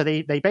 And so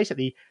they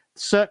basically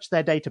searched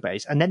their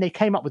database, and then they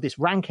came up with this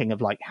ranking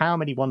of like how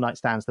many one-night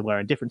stands there were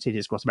in different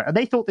cities across America. And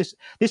they thought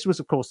this was,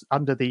 of course,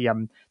 under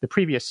the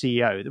previous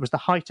CEO. It was the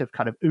height of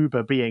kind of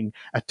Uber being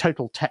a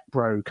total tech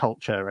bro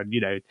culture, and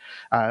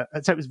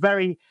and so it was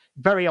very,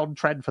 very on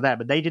trend for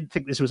them, and they didn't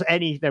think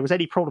there was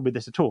any problem with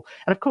this at all.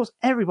 And of course,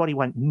 everybody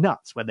went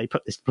nuts when they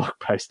put this blog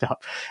post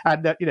up,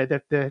 and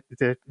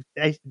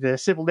the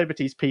civil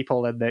liberties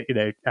people and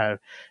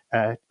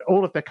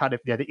all of the kind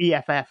of the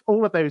EFF,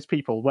 all of those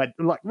people went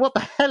like, "What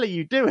the hell are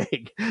you doing?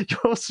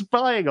 You're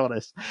spying on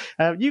us.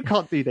 You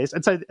can't do this."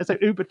 And so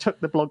Uber took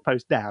the blog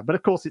post down, but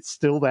of course it's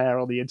still there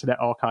on the Internet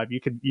Archive.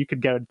 You can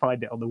go and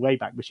find it on the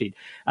Wayback Machine.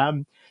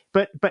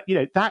 But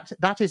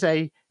that is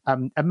a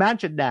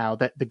imagine now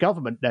that the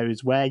government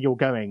knows where you're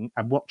going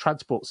and what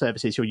transport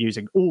services you're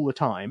using all the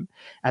time,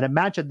 and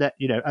imagine that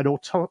an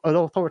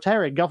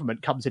authoritarian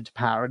government comes into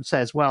power and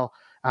says, well,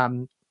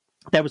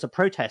 there was a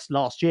protest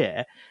last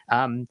year,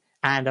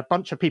 and a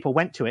bunch of people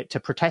went to it to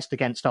protest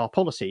against our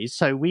policies,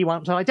 so we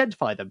want to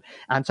identify them.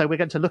 And so we're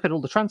going to look at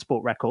all the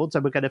transport records,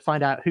 and we're going to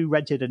find out who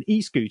rented an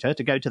e-scooter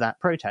to go to that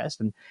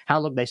protest and how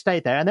long they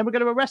stayed there, and then we're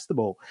going to arrest them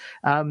all.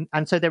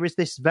 And so there is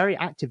this very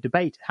active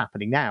debate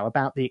happening now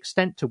about the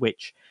extent to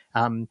which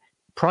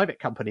private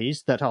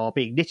companies that are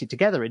being knitted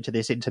together into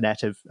this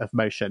Internet of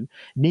Motion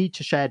need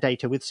to share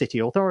data with city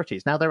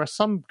authorities. Now, there are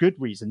some good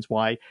reasons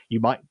why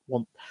you might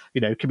want,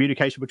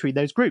 communication between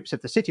those groups.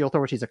 If the city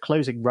authorities are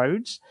closing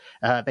roads,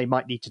 they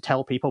might need to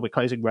tell people we're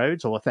closing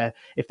roads, or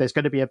if there's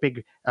going to be a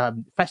big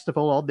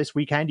festival on this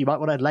weekend, you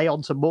might want to lay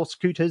on some more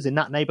scooters in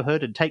that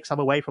neighborhood and take some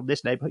away from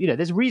this neighborhood.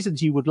 There's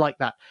reasons you would like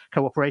that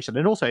cooperation.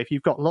 And also, if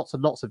you've got lots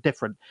and lots of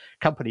different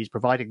companies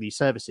providing these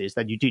services,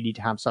 then you do need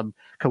to have some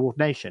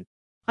coordination.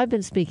 I've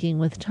been speaking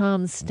with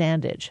Tom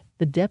Standage,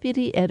 the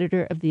deputy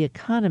editor of The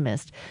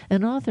Economist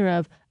and author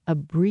of A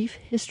Brief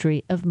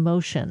History of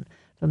Motion,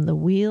 From the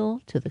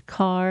Wheel to the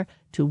Car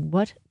to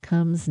What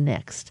Comes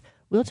Next.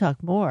 We'll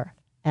talk more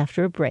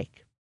after a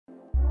break.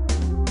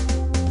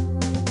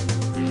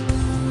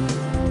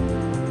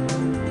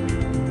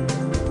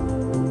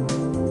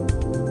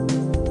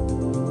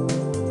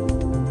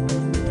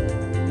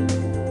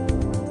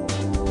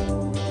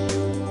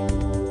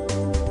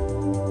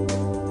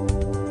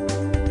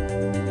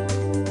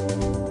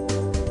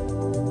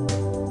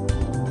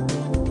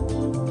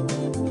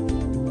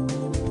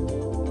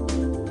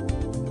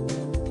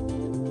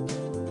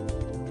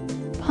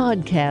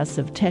 Podcasts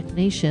of Tech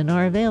Nation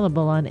are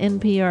available on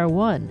NPR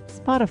One,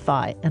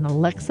 Spotify, and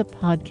Alexa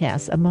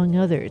Podcasts, among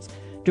others.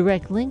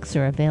 Direct links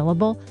are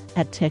available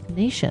at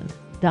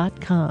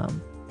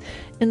technation.com.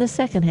 In the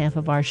second half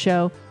of our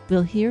show,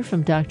 we'll hear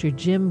from Dr.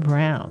 Jim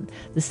Brown,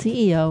 the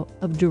CEO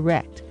of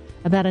Direct,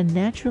 about a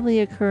naturally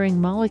occurring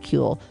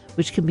molecule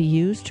which can be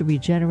used to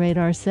regenerate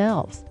our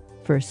cells.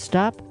 First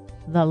stop,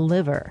 the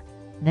liver,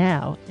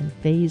 now in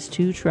phase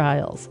 2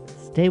 trials.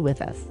 Stay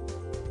with us.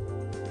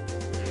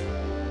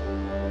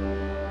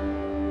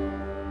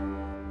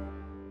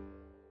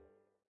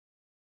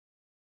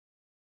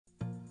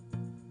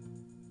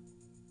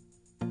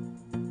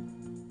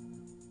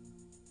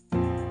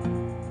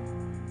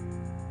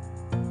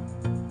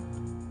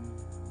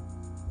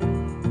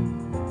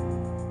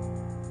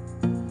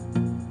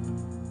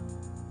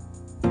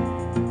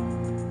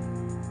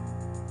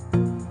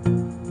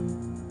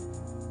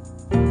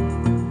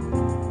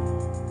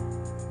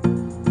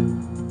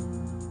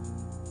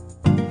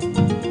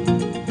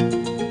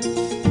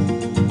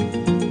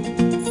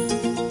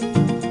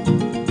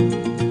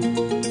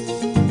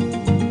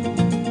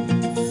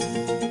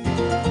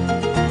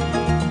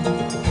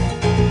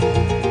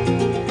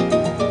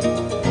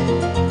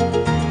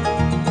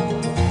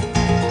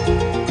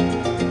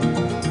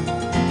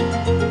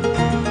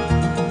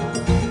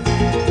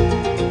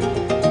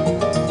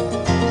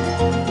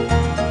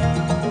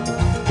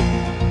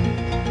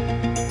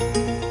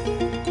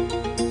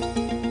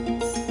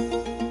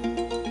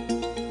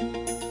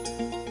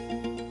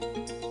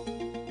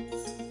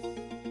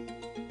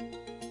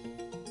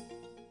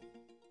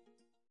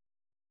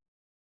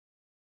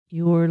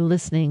 You're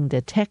listening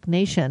to Tech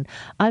Nation.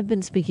 I've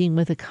been speaking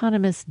with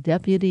Economist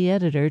Deputy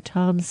Editor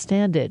Tom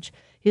Standage.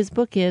 His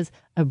book is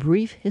A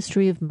Brief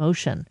History of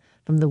Motion,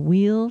 From the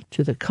Wheel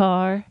to the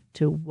Car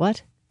to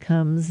What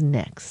Comes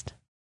Next.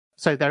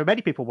 So there are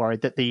many people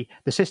worried that the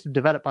system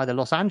developed by the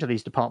Los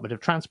Angeles Department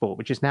of Transport,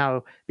 which is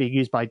now being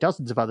used by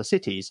dozens of other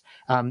cities,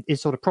 is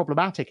sort of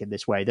problematic in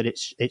this way, that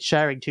it's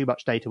sharing too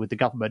much data with the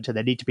government, and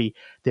there need to be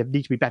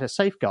better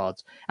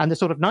safeguards. And the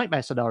sort of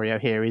nightmare scenario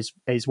here is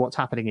what's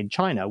happening in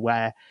China,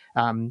 where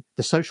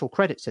the social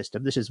credit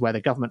system, this is where the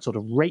government sort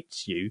of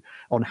rates you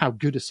on how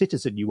good a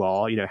citizen you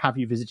are. You know, have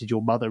you visited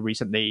your mother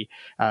recently?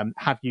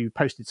 Have you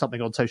posted something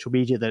on social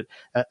media that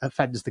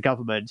offends the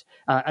government?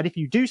 And if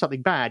you do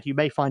something bad, you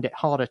may find it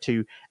harder to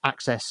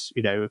access,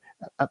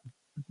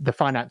 the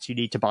finance you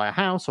need to buy a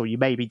house, or you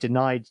may be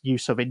denied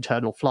use of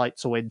internal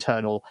flights or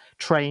internal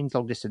trains,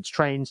 long distance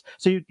trains.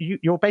 So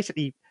you're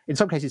basically, in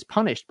some cases,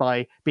 punished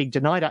by being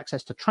denied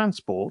access to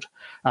transport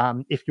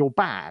if you're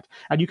bad.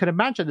 And you can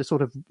imagine the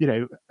sort of,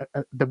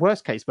 the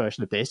worst case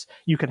version of this.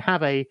 You can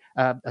have a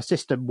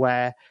system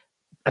where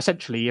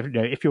essentially,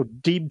 if you're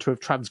deemed to have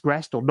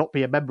transgressed or not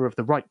be a member of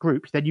the right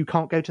group, then you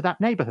can't go to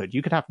that neighborhood.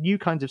 You could have new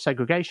kinds of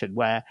segregation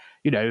where,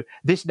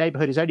 this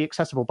neighborhood is only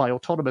accessible by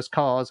autonomous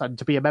cars, and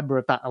to be a member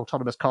of that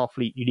autonomous car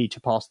fleet, you need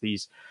to pass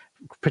these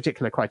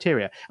particular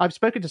criteria. I've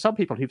spoken to some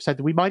people who've said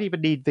that we might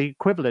even need the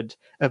equivalent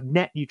of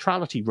net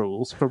neutrality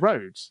rules for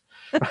roads,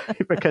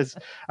 right? Because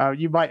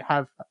you might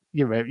have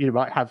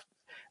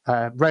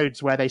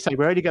roads where they say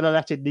we're only going to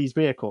let in these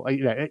vehicles.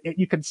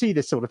 You can see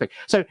this sort of thing.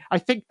 So I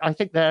think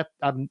there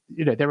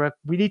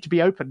we need to be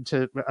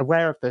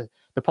aware of the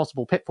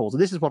possible pitfalls,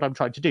 and this is what I'm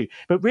trying to do.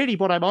 But really,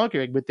 what I'm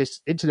arguing with this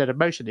Internet of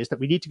Motion is that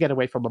we need to get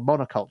away from a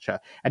monoculture.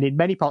 And in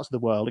many parts of the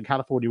world, and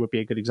California would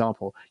be a good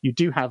example, you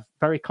do have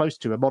very close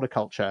to a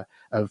monoculture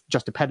of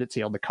just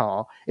dependency on the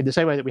car, in the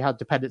same way that we had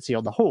dependency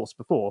on the horse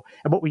before.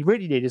 And what we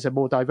really need is a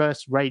more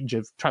diverse range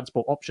of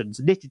transport options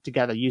knitted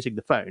together using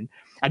the phone.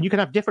 And you can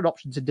have different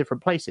options in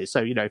different places.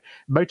 So,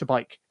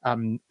 motorbike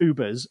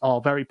Ubers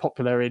are very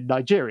popular in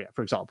Nigeria,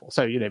 for example.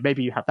 So,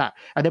 maybe you have that.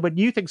 And then when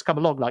new things come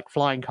along, like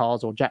flying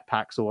cars or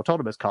jetpacks or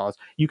autonomous cars,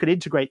 you can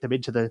integrate them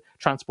into the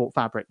transport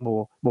fabric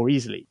more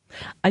easily.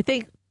 I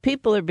think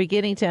people are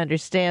beginning to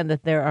understand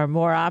that there are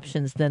more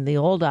options than the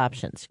old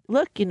options.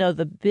 Look,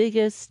 the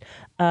biggest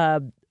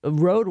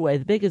roadway,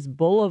 the biggest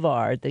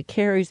boulevard that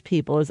carries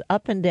people is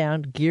up and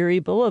down Geary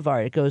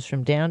Boulevard. It goes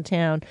from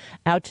downtown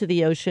out to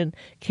the ocean,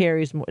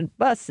 carries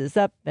buses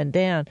up and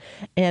down.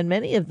 And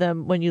many of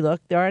them, when you look,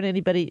 there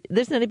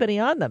isn't anybody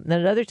on them. And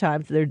at other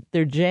times,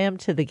 they're jammed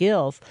to the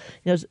gills.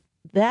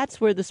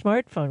 That's where the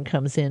smartphone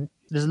comes in.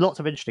 There's lots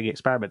of interesting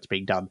experiments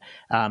being done.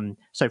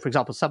 So, for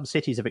example, some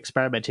cities have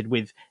experimented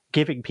with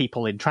giving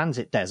people in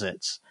transit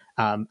deserts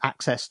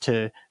access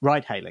to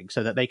ride-hailing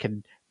so that they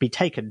can be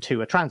taken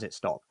to a transit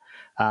stop.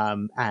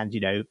 And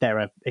there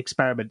are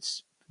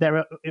experiments. There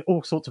are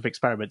all sorts of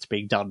experiments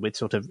being done with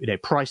sort of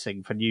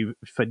pricing for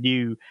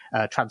new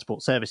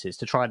transport services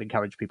to try and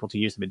encourage people to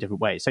use them in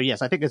different ways. So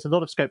yes, I think there's a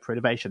lot of scope for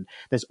innovation.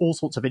 There's all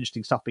sorts of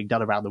interesting stuff being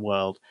done around the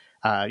world.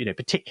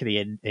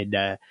 Particularly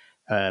in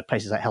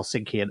places like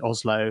Helsinki and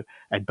Oslo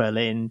and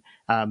Berlin.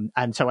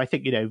 And so I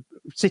think,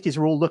 cities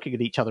are all looking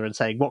at each other and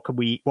saying, what can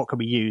we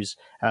use?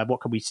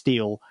 What can we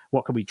steal?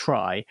 What can we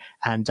try?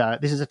 And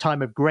this is a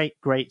time of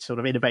great sort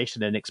of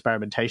innovation and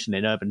experimentation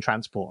in urban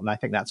transport. And I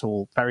think that's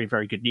all very,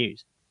 very good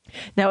news.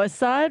 Now,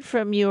 aside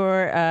from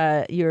your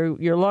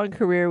long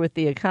career with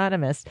The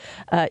Economist,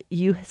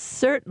 you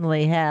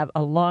certainly have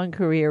a long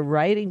career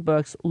writing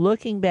books,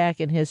 looking back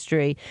in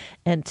history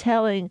and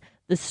telling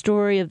the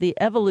story of the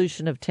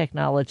evolution of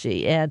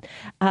technology. And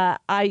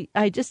I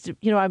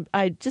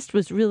just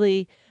was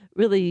really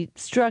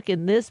struck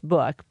in this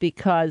book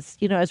because,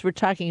 as we're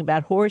talking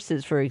about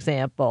horses, for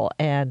example,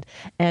 and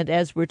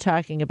as we're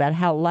talking about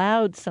how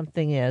loud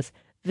something is,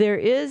 there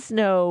is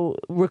no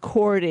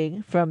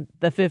recording from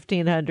the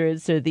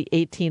 1500s or the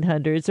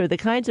 1800s or the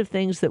kinds of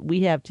things that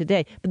we have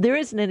today. But there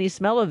isn't any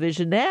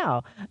smell-o-vision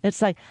now.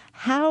 It's like,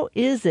 how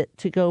is it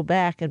to go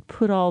back and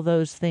put all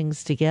those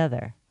things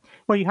together?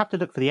 Well, you have to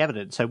look for the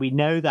evidence. So we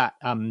know that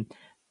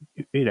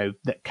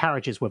that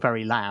carriages were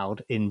very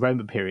loud in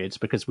Roman periods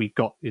because we've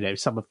got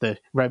some of the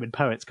Roman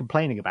poets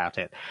complaining about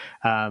it.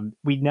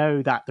 We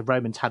know that the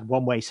Romans had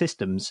one-way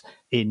systems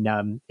in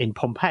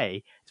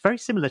Pompeii. It's very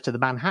similar to the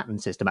Manhattan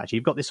system, actually.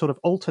 You've got this sort of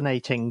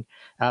alternating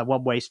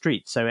one-way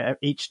street. So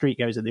each street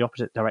goes in the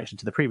opposite direction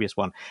to the previous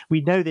one.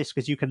 We know this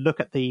because you can look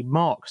at the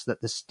marks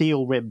that the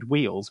steel-rimmed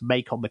wheels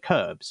make on the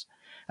curbs.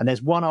 And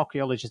there's one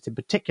archaeologist in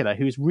particular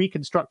who's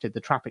reconstructed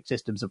the traffic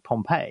systems of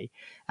Pompeii,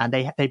 and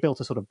they built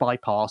a sort of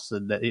bypass,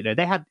 and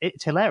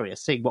it's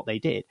hilarious seeing what they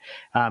did.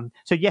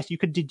 So yes, you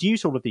can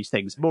deduce all of these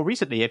things. More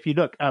recently, if you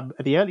look at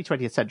the early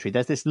 20th century,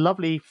 there's this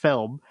lovely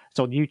film, it's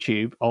on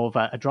YouTube, of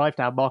a drive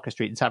down Market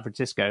Street in San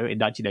Francisco in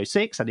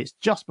 1906, and it's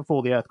just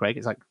before the earthquake.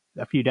 It's like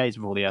a few days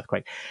before the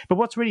earthquake. But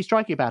what's really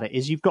striking about it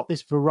is you've got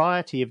this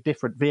variety of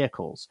different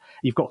vehicles.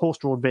 You've got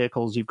horse-drawn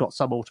vehicles, you've got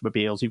some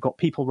automobiles, you've got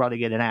people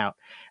running in and out.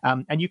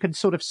 And you can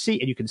sort of see,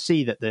 and you can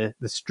see that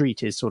the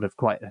street is sort of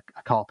quite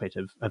a carpet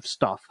of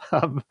stuff.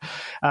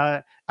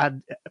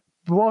 And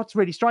what's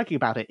really striking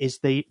about it is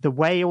the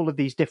way all of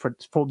these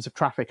different forms of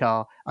traffic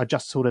are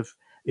just sort of,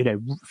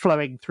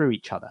 flowing through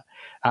each other.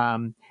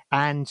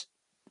 And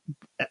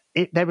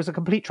there was a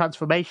complete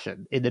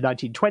transformation in the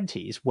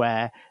 1920s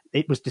where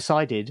it was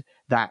decided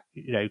that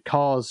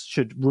cars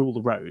should rule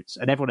the roads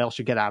and everyone else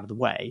should get out of the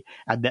way,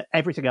 and that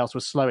everything else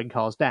was slowing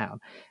cars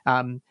down.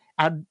 And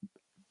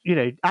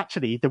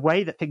actually the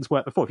way that things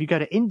worked before, if you go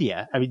to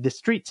India, I mean, the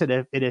streets in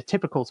a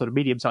typical sort of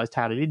medium-sized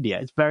town in India,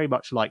 it's very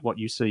much like what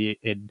you see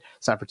in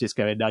San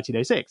Francisco in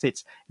 1906.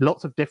 It's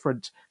lots of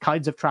different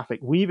kinds of traffic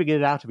weaving in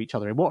and out of each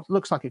other in what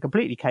looks like a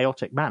completely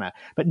chaotic manner,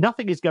 but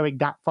nothing is going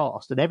that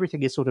fast, and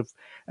everything is sort of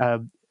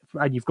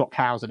and you've got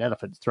cows and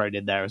elephants thrown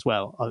in there as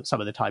well some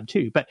of the time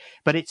too. But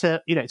it's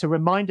a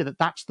reminder that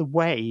that's the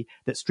way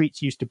that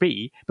streets used to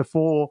be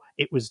before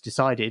it was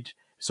decided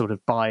sort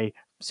of by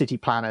city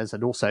planners,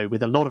 and also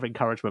with a lot of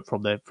encouragement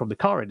from the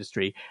car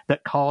industry,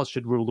 that cars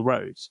should rule the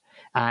roads.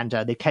 And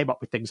they came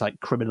up with things like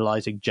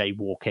criminalizing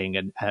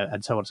jaywalking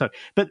and so on. So,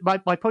 but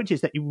my point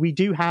is that we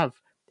do have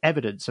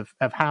evidence of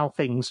how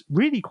things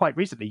really quite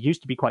recently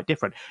used to be quite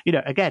different.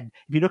 Again,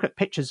 if you look at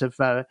pictures of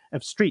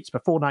streets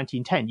before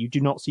 1910, you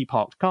do not see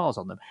parked cars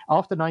on them.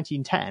 After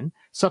 1910,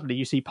 suddenly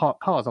you see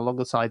parked cars along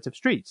the sides of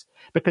streets,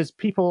 because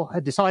people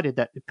had decided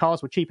that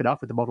cars were cheap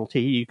enough with the Model T.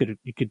 You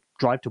could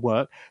drive to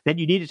work. Then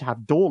you needed to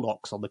have door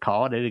locks on the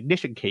car and an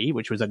ignition key,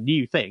 which was a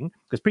new thing,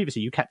 because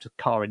previously you kept a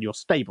car in your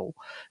stable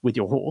with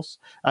your horse.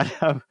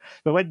 But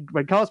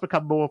when cars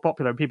become more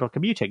popular and people are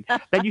commuting,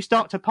 then you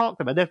start to park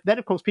them, and then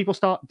of course people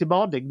start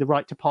demanding the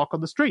right to park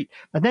on the street,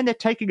 and then they're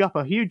taking up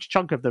a huge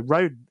chunk of the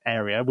road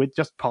area with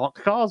just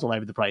parked cars all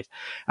over the place.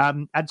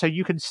 And so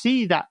you can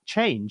see that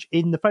change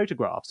in the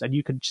photographs, and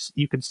you can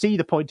see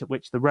the point at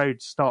which the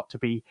roads start to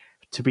be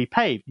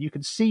paved. You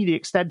can see the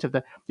extent of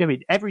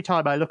every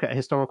time I look at a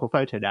historical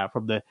photo now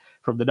from the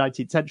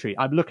 19th century,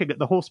 I'm looking at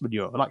the horse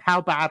manure. Like,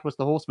 how bad was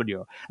the horse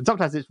manure? And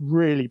sometimes it's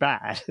really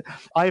bad.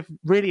 I've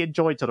really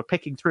enjoyed sort of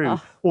picking through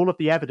all of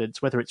the evidence,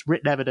 whether it's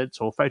written evidence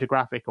or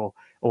photographic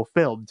or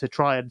film, to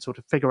try and sort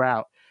of figure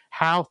out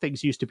how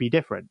things used to be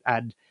different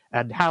and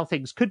how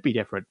things could be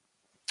different.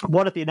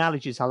 One of the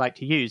analogies I like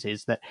to use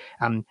is that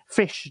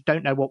fish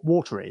don't know what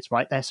water is,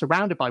 right? They're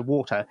surrounded by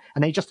water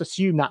and they just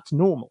assume that's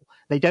normal.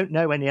 They don't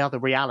know any other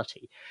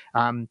reality.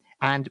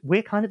 And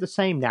we're kind of the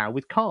same now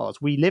with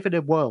cars. We live in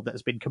a world that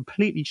has been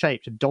completely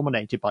shaped and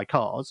dominated by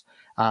cars,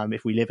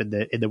 if we live in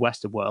the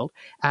Western world,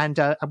 and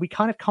we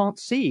kind of can't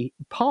see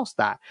past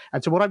that.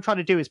 And so what I'm trying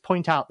to do is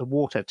point out the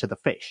water to the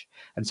fish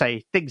and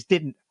say things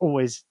didn't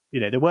always,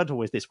 they weren't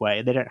always this way,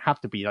 and they don't have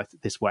to be like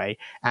this way.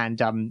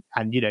 And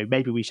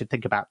maybe we should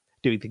think about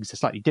doing things a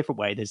slightly different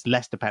way that's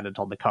less dependent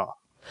on the car.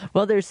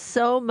 Well, there's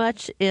so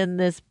much in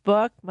this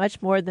book,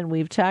 much more than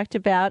we've talked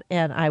about,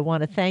 and I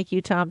want to thank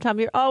you, Tom. Tom,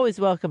 you're always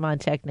welcome on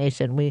Tech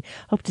Nation. We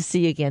hope to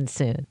see you again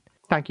soon.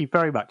 Thank you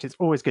very much. It's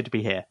always good to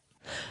be here.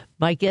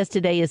 My guest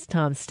today is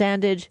Tom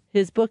Standage.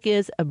 His book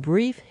is A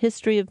Brief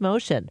History of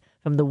Motion,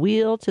 From the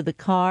Wheel to the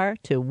Car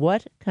to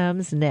What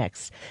Comes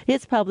Next.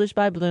 It's published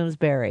by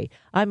Bloomsbury.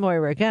 I'm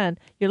Moira Gunn.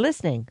 You're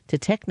listening to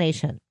Tech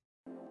Nation.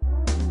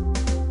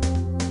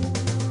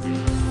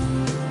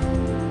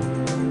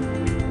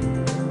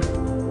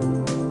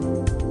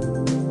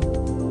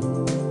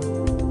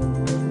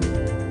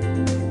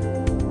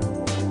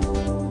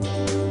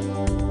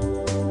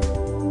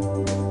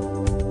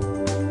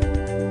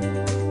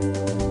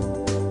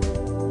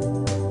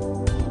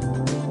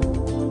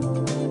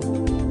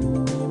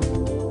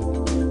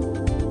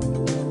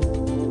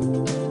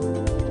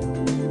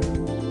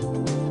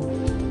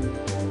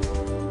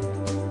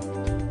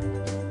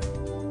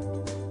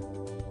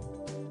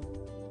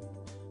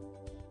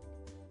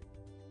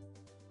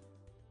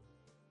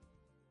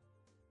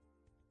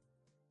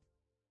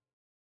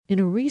 In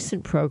a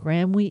recent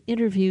program, we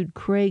interviewed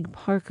Craig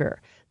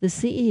Parker, the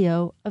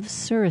CEO of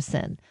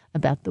Surrozen,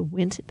 about the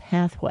Wnt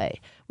pathway,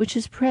 which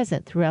is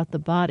present throughout the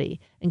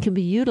body and can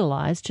be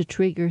utilized to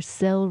trigger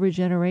cell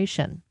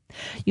regeneration.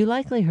 You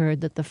likely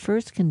heard that the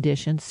first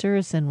condition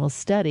Surrozen will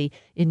study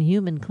in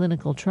human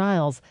clinical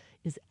trials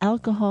is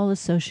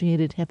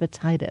alcohol-associated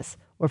hepatitis,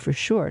 or for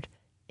short,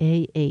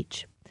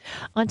 AH.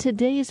 On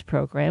today's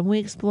program, we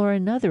explore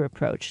another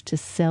approach to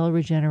cell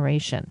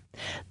regeneration,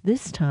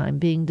 this time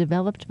being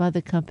developed by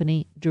the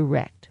company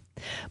Direct.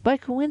 By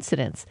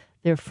coincidence,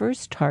 their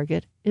first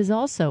target is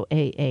also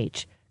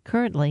AH,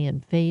 currently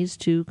in phase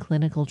 2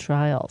 clinical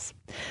trials.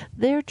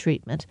 Their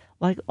treatment,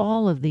 like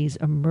all of these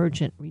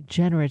emergent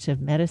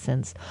regenerative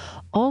medicines,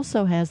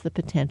 also has the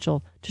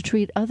potential to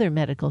treat other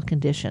medical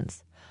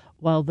conditions.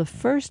 While the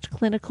first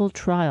clinical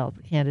trial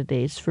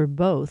candidates for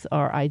both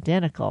are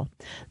identical,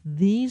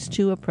 these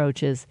two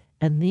approaches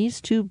and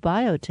these two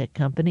biotech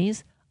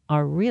companies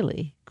are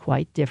really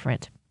quite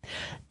different.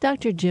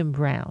 Dr. Jim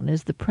Brown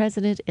is the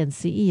president and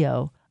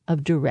CEO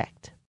of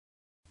Direct.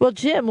 Well,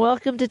 Jim,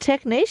 welcome to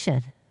Tech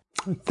Nation.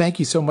 Thank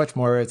you so much,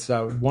 Maura. It's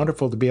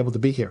wonderful to be able to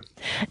be here.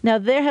 Now,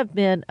 there have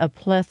been a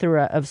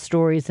plethora of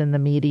stories in the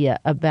media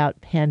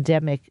about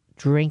pandemic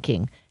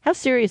drinking. How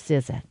serious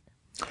is it?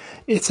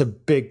 It's a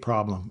big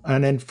problem.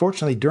 And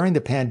unfortunately, during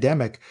the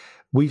pandemic,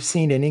 we've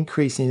seen an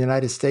increase in the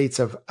United States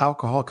of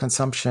alcohol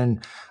consumption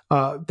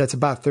that's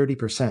about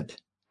 30%.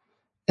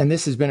 And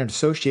this has been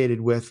associated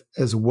with,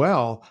 as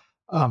well,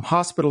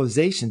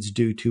 hospitalizations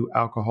due to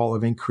alcohol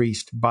have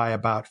increased by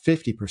about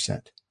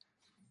 50%.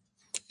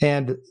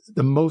 And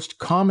the most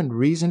common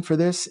reason for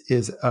this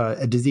is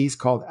a disease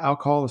called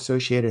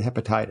alcohol-associated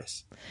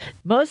hepatitis.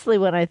 Mostly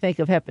when I think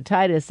of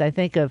hepatitis, I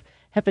think of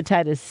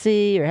hepatitis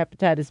C or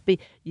hepatitis B.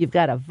 You've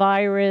got a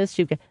virus.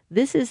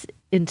 This is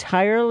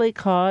entirely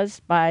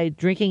caused by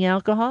drinking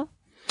alcohol?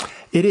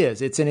 It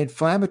is. It's an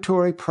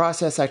inflammatory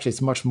process. Actually,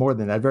 it's much more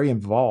than that, a very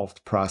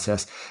involved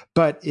process.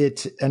 But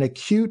it's an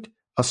acute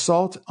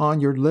assault on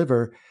your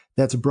liver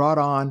that's brought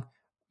on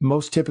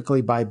most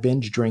typically by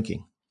binge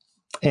drinking.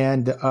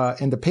 And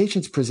the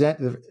patients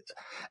present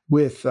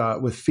with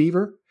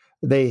fever.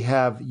 They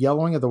have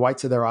yellowing of the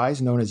whites of their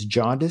eyes, known as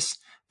jaundice.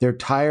 They're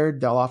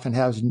tired. They'll often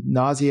have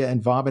nausea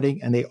and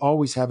vomiting, and they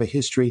always have a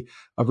history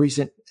of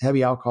recent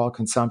heavy alcohol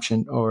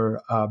consumption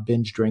or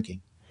binge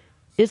drinking.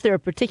 Is there a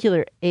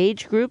particular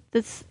age group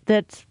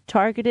that's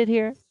targeted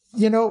here?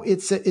 You know,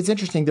 it's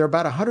interesting. There are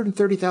about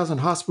 130,000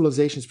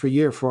 hospitalizations per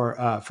year for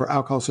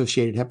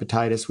alcohol-associated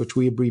hepatitis, which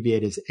we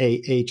abbreviate as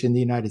AH in the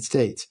United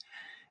States.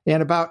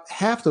 And about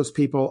half those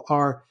people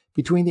are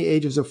between the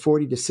ages of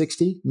 40 to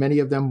 60. Many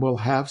of them will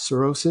have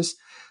cirrhosis.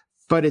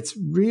 But it's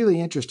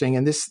really interesting,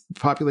 and this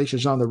population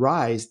is on the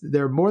rise.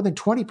 There are more than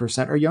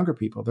 20% are younger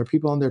people. They're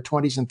people in their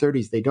 20s and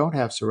 30s. They don't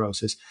have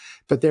cirrhosis.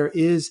 But there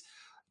is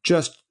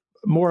just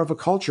more of a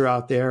culture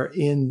out there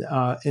in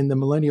the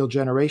millennial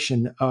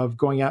generation of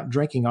going out and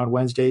drinking on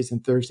Wednesdays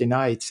and Thursday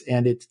nights,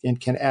 and it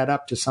can add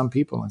up to some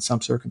people in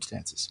some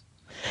circumstances.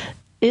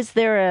 Is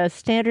there a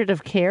standard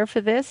of care for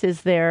this?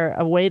 Is there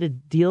a way to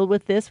deal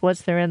with this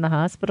once they're in the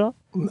hospital?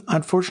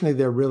 Unfortunately,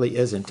 there really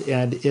isn't,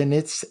 and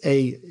it's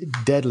a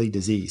deadly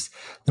disease.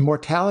 The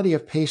mortality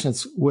of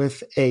patients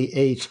with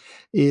AH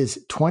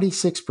is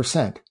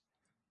 26%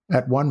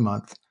 at 1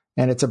 month,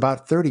 and it's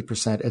about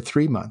 30% at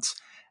 3 months.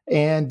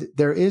 And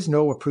there is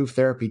no approved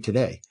therapy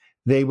today.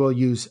 They will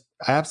use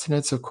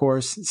abstinence, of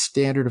course.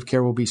 Standard of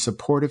care will be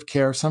supportive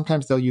care.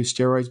 Sometimes they'll use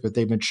steroids, but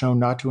they've been shown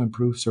not to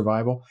improve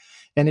survival.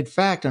 And in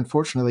fact,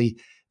 unfortunately,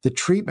 the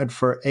treatment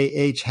for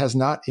AH has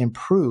not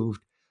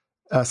improved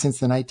since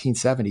the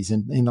 1970s.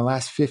 In the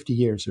last 50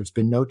 years, there's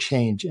been no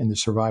change in the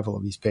survival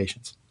of these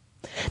patients.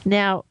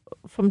 Now,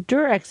 from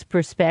Durex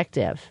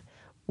perspective,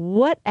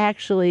 what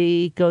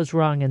actually goes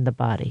wrong in the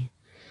body?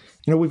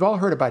 You know, we've all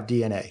heard about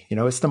DNA. You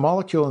know, it's the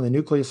molecule in the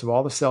nucleus of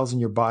all the cells in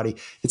your body.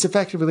 It's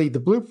effectively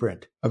the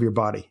blueprint of your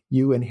body.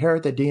 You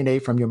inherit the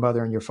DNA from your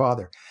mother and your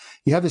father.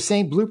 You have the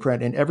same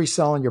blueprint in every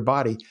cell in your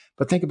body,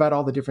 but think about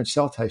all the different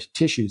cell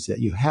tissues that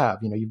you have.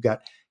 You know, you've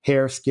got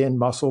hair, skin,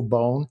 muscle,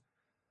 bone.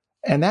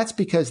 And that's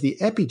because the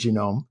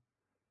epigenome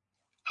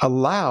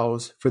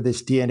allows for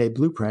this DNA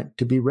blueprint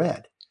to be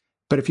read.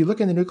 But if you look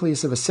in the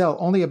nucleus of a cell,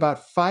 only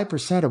about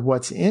 5% of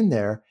what's in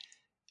there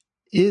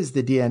is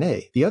the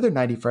DNA. The other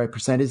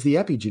 95% is the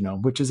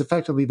epigenome, which is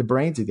effectively the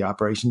brains of the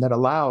operation that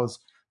allows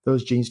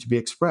those genes to be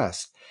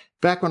expressed.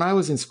 Back when I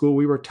was in school,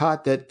 we were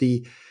taught that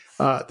the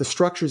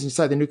structures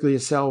inside the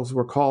nucleus cells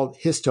were called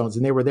histones,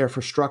 and they were there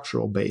for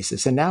structural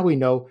basis. And now we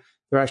know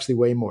they're actually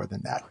way more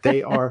than that.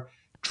 They are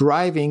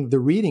driving the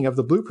reading of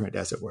the blueprint,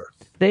 as it were.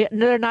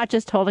 They're not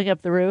just holding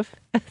up the roof?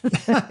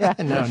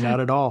 No, not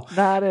at all.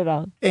 Not at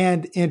all.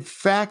 And in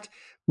fact,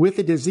 with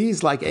a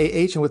disease like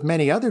AH and with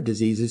many other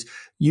diseases,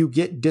 you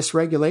get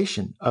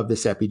dysregulation of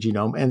this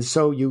epigenome. And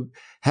so you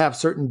have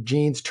certain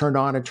genes turned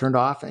on and turned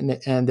off, and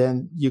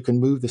then you can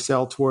move the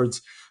cell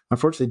towards,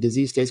 unfortunately,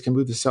 disease states can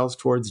move the cells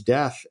towards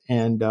death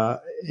and the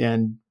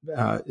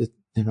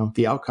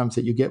outcomes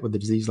that you get with a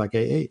disease like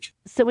AH.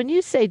 So when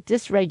you say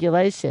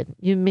dysregulation,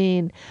 you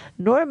mean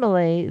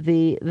normally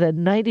the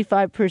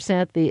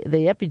 95%, the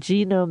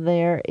epigenome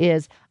there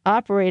is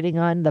operating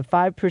on the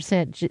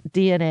 5%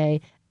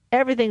 DNA.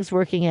 Everything's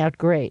working out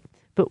great.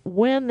 But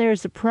when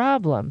there's a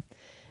problem,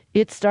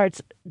 it starts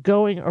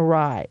going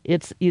awry.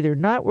 It's either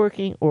not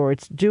working or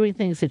it's doing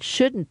things it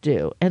shouldn't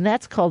do. And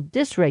that's called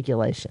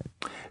dysregulation.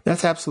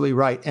 That's absolutely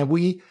right. And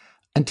we,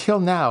 until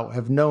now,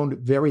 have known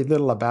very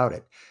little about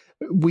it.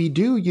 We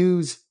do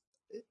use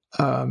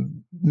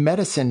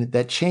medicine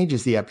that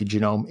changes the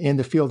epigenome in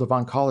the field of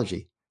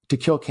oncology to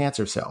kill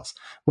cancer cells.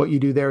 What you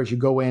do there is you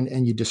go in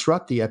and you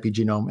disrupt the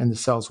epigenome and the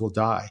cells will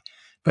die.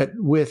 But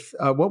with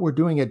what we're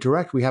doing at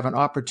Direct, we have an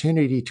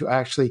opportunity to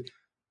actually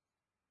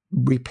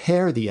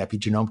repair the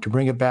epigenome, to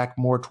bring it back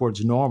more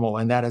towards normal.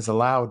 And that has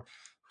allowed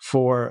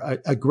for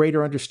a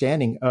greater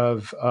understanding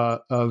of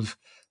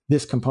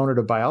this component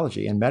of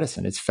biology and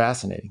medicine. It's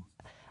fascinating.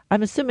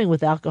 I'm assuming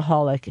with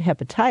alcoholic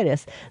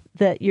hepatitis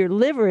that your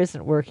liver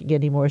isn't working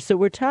anymore. So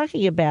we're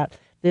talking about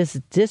this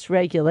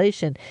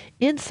dysregulation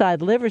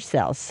inside liver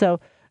cells. So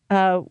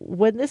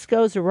when this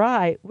goes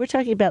awry, we're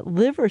talking about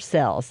liver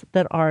cells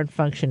that aren't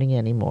functioning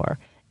anymore.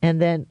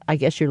 And then I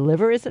guess your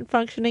liver isn't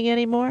functioning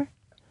anymore?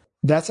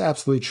 That's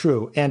absolutely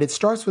true. And it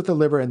starts with the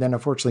liver and then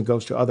unfortunately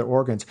goes to other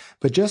organs.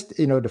 But just,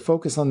 to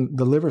focus on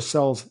the liver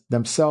cells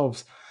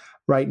themselves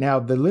right now,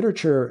 the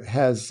literature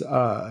has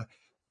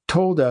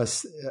told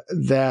us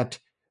that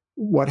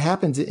what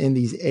happens in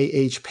these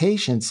AH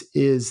patients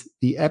is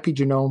the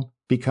epigenome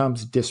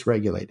becomes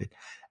dysregulated.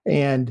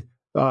 And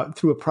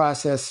through a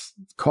process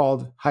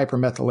called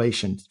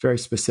hypermethylation. It's very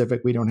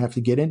specific. We don't have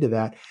to get into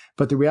that.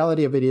 But the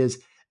reality of it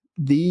is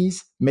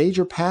these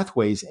major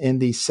pathways in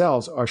these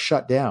cells are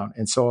shut down.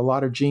 And so a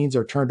lot of genes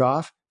are turned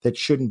off that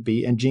shouldn't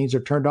be, and genes are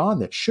turned on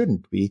that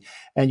shouldn't be.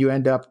 And you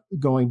end up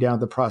going down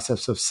the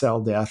process of cell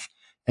death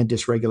and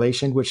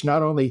dysregulation, which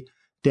not only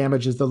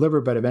damages the liver,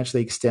 but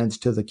eventually extends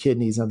to the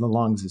kidneys and the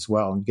lungs as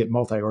well, and get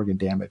multi-organ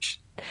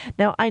damage.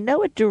 Now, I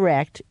know at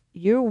DURECT,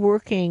 you're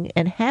working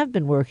and have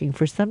been working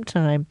for some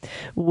time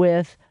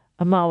with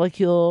a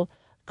molecule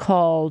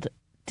called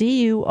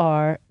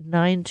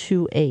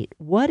DUR928.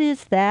 What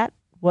is that?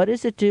 What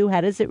does it do?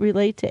 How does it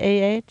relate to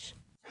AH?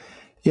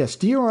 Yes,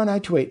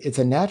 DUR928, it's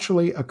a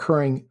naturally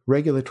occurring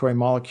regulatory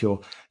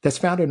molecule that's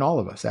found in all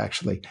of us,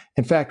 actually.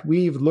 In fact,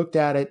 we've looked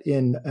at it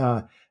in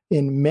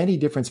many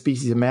different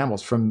species of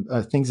mammals, from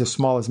things as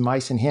small as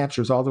mice and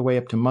hamsters all the way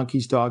up to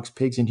monkeys, dogs,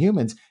 pigs, and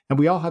humans, and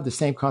we all have the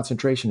same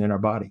concentration in our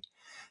body.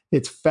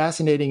 It's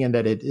fascinating in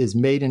that it is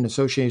made in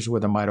association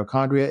with the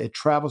mitochondria, it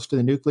travels to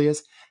the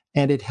nucleus,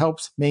 and it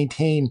helps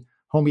maintain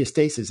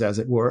homeostasis, as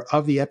it were,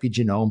 of the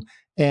epigenome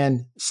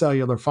and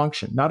cellular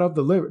function, not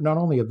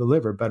only of the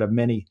liver, but of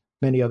many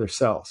other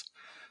cells.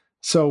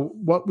 So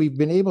what we've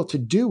been able to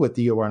do with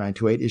the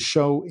DUR928 is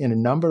show in a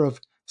number of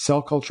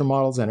cell culture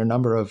models and a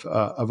number of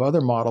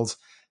other models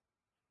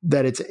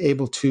that it's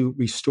able to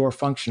restore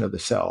function of the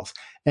cells.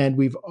 And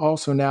we've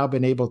also now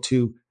been able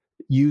to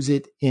use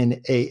it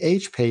in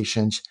AH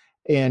patients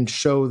and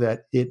show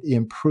that it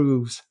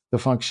improves the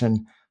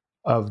function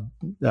of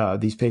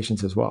these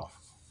patients as well.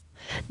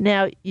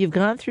 Now, you've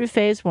gone through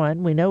phase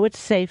 1. We know it's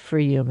safe for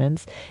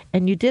humans.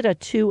 And you did a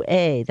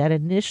 2A, that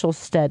initial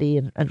study,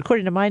 and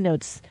according to my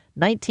notes,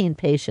 19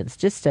 patients,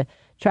 just to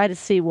try to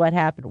see what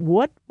happened.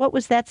 What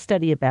was that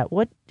study about?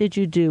 What did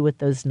you do with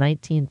those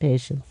 19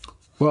 patients?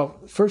 Well,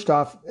 first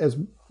off, as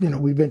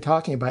we've been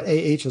talking about,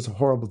 AH is a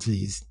horrible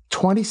disease.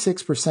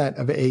 26%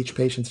 of AH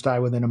patients die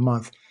within a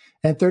month,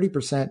 and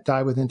 30%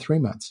 die within 3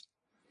 months.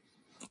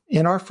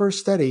 In our first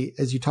study,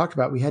 as you talked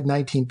about, we had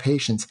 19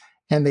 patients,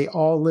 and they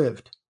all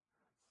lived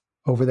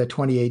over that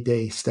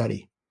 28-day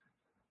study.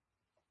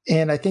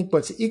 And I think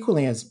what's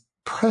equally as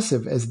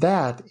impressive as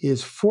that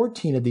is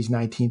 14 of these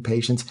 19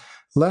 patients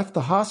left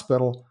the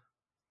hospital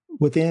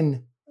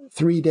within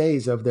 3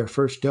 days of their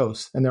first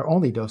dose and their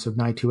only dose of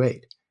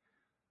 928.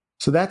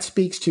 So that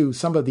speaks to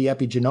some of the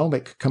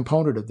epigenomic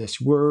component of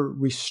this. We're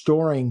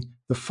restoring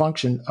the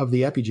function of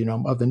the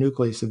epigenome of the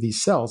nucleus of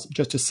these cells,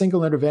 just a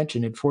single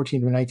intervention in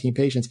 14 to 19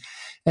 patients.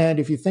 And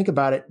if you think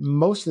about it,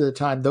 most of the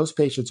time, those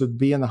patients would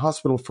be in the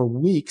hospital for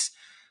weeks.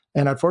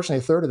 And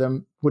unfortunately, a third of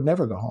them would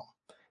never go home.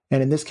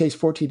 And in this case,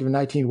 14 to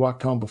 19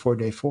 walked home before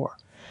day 4.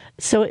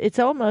 So it's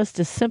almost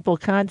a simple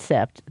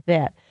concept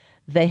that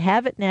they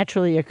have it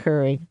naturally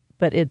occurring,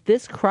 but at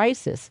this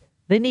crisis,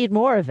 they need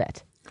more of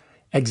it.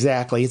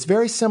 Exactly. It's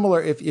very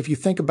similar if you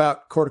think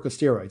about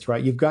corticosteroids,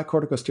 right? You've got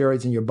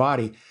corticosteroids in your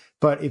body,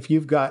 but if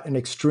you've got an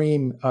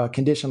extreme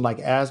condition like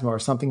asthma or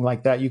something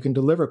like that, you can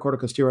deliver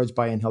corticosteroids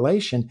by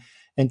inhalation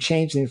and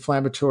change the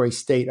inflammatory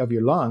state of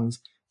your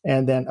lungs,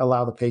 and then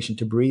allow the patient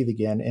to breathe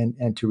again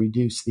and to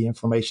reduce the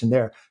inflammation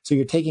there. So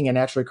you're taking a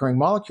naturally occurring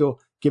molecule,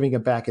 giving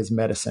it back as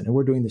medicine. And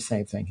we're doing the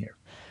same thing here.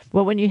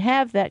 Well, when you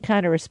have that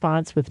kind of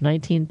response with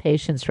 19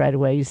 patients right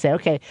away, you say,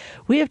 okay,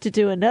 we have to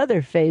do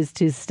another phase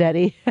 2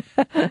 study.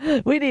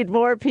 We need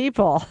more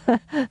people.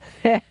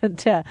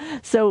 And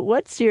so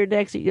what's your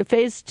next,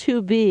 phase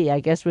 2B, I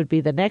guess, would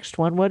be the next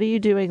one. What are you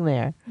doing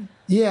there?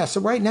 Yeah,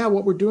 so right now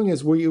what we're doing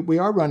is we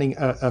are running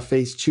a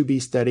phase 2B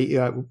study.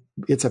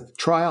 It's a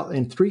trial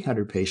in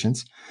 300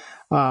 patients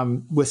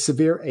with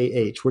severe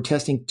AH. We're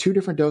testing 2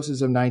 different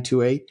doses of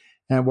 928.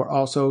 And we're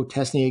also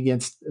testing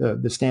against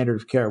the standard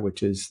of care,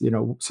 which is,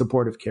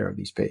 supportive care of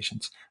these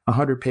patients,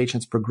 100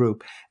 patients per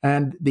group.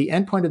 And the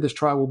endpoint of this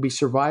trial will be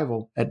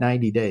survival at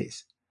 90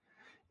 days.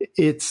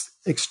 It's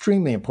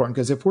extremely important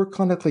because if we're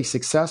clinically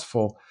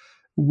successful,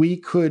 we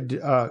could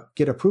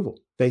get approval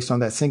based on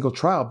that single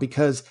trial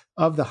because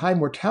of the high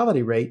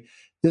mortality rate.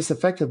 This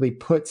effectively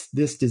puts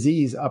this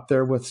disease up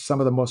there with some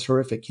of the most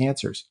horrific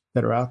cancers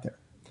that are out there.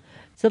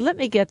 So let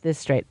me get this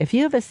straight. If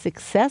you have a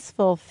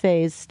successful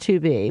phase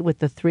 2B with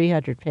the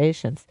 300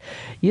 patients,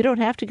 you don't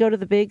have to go to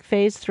the big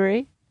phase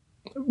 3?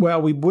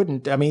 Well, we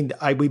wouldn't. I mean,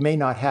 we may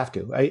not have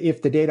to.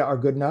 If the data are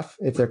good enough,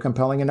 if they're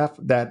compelling enough,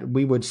 that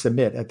we would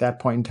submit at that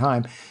point in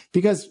time.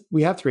 Because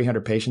we have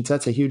 300 patients,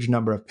 that's a huge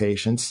number of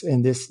patients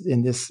in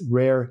this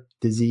rare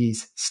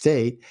disease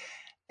state.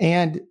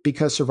 And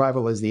because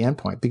survival is the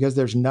endpoint, because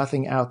there's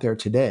nothing out there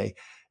today.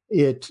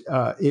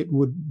 it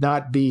would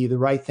not be the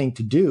right thing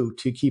to do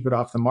to keep it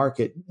off the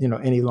market,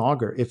 any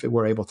longer if it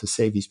were able to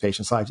save these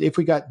patients' lives. If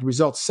we got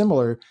results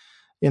similar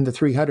in the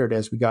 300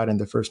 as we got in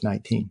the first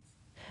 19.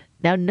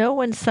 Now, no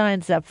one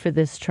signs up for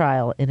this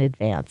trial in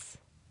advance.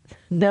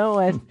 No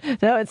one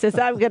says,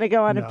 I'm going to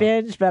go on a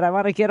binge, but I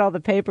want to get all the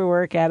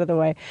paperwork out of the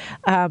way.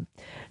 And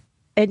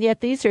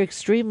yet these are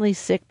extremely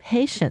sick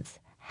patients.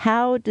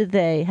 How do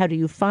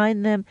you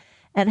find them?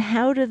 And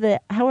how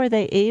are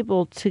they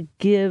able to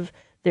give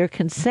their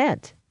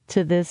consent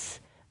to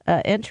this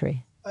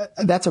entry?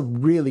 That's a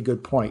really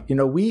good point.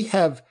 We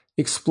have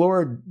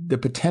explored the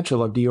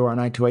potential of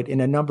DOR928 in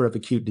a number of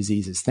acute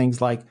diseases,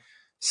 things like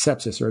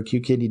sepsis or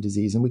acute kidney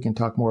disease, and we can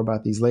talk more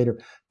about these later.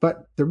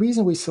 But the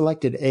reason we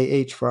selected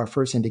AH for our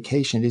first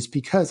indication is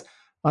because,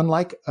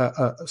 unlike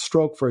a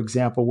stroke, for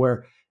example,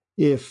 where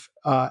if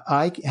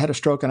I had a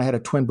stroke and I had a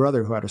twin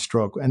brother who had a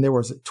stroke, and there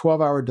was a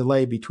 12-hour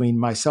delay between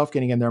myself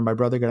getting in there and my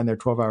brother got in there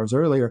 12 hours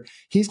earlier,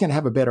 he's going to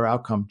have a better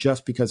outcome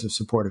just because of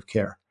supportive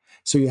care.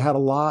 So you have a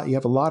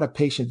lot of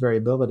patient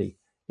variability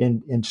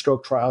in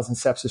stroke trials and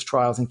sepsis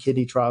trials and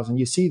kidney trials, and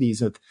you see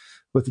these with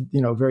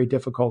very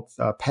difficult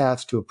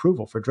paths to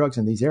approval for drugs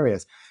in these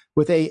areas.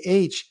 With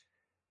AH,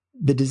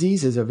 the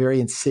disease is a very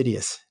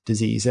insidious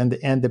disease, and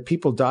the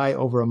people die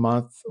over a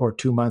month or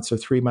 2 months or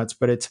 3 months,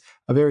 but it's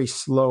a very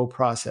slow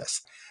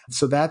process.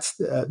 So that's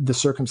the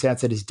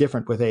circumstance that is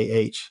different with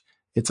AH.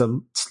 It's a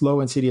slow,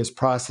 insidious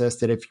process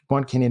that if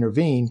one can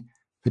intervene,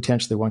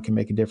 potentially one can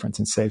make a difference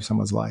and save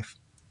someone's life.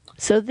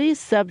 So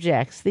these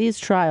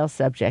trial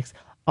subjects,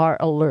 are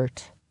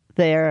alert.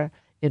 They're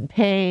in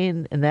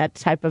pain and that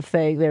type of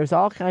thing. There's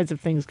all kinds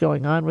of things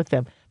going on with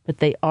them, but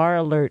they are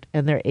alert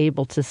and they're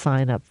able to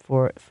sign up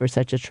for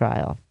such a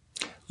trial.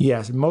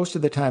 Yes, most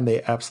of the time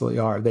they absolutely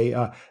are.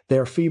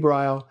 They're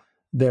febrile,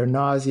 they're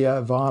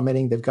nausea,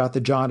 vomiting, they've got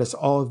the jaundice,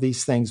 all of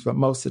these things, but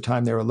most of the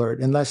time they're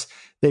alert. Unless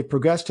they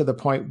progress to the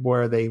point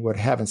where they would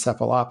have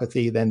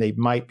encephalopathy, then they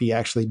might be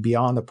actually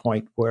beyond the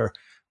point where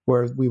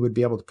we would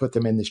be able to put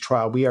them in this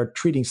trial. We are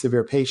treating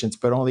severe patients,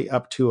 but only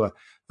up to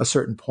a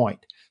certain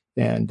point.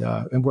 And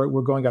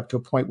we're going up to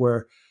a point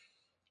where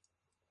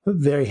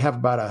they have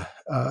about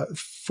a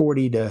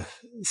 40 to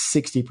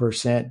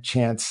 60%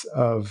 chance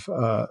of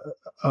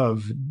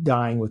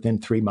dying within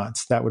 3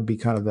 months. That would be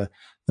kind of the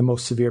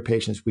most severe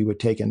patients we would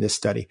take in this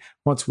study.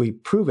 Once we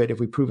prove it,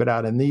 if we prove it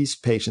out in these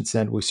patients,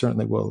 then we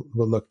certainly will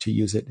look to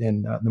use it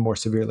in the more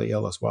severely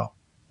ill as well.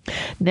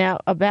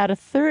 Now, about a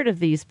third of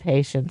these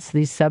patients,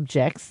 these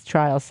subjects,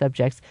 trial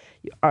subjects,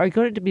 are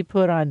going to be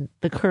put on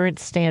the current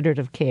standard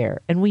of care,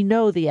 and we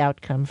know the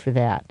outcome for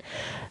that.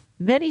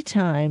 Many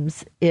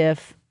times,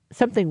 if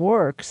something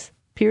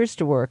appears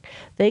to work,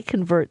 they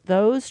convert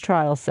those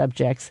trial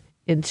subjects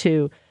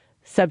into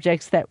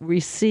subjects that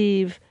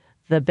receive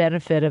the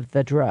benefit of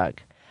the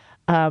drug.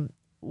 At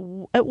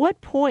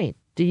what point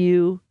do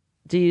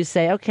you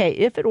say, okay,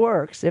 if it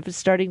works, if it's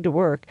starting to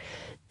work,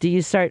 do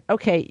you start,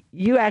 okay,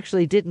 you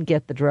actually didn't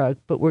get the drug,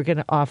 but we're going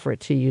to offer it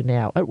to you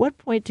now? At what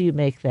point do you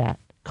make that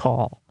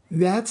call?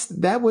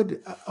 That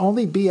would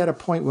only be at a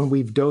point when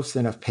we've dosed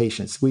enough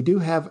patients. We do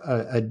have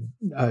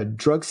a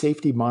drug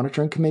safety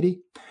monitoring committee,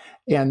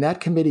 and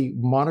that committee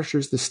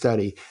monitors the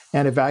study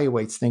and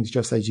evaluates things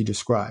just as you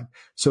described.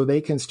 So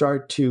they can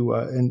start to,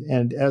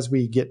 and as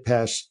we get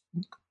past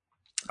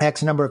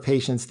X number of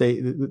patients,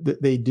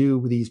 they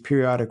do these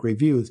periodic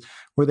reviews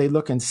where they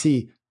look and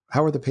see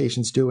how are the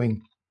patients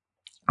doing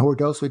who are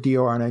dosed with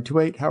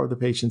DOR928, how are the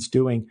patients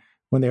doing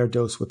when they are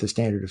dosed with the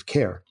standard of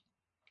care.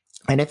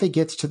 And if it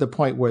gets to the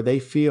point where they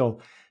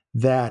feel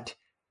that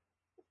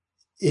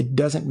it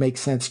doesn't make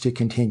sense to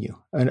continue,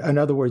 in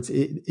other words,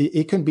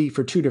 it can be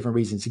for two different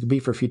reasons. It can be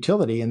for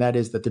futility, and that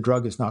is that the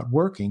drug is not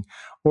working,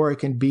 or it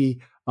can be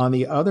on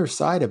the other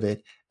side of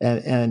it,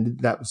 and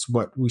that's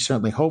what we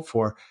certainly hope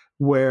for,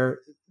 where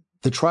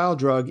the trial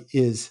drug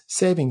is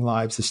saving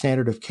lives, the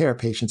standard of care,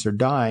 patients are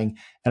dying,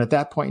 and at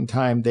that point in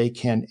time, they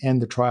can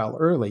end the trial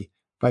early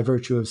by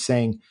virtue of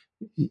saying,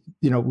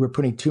 we're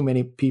putting too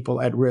many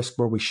people at risk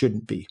where we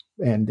shouldn't be.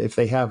 And if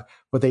they have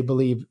what they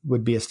believe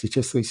would be a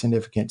statistically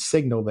significant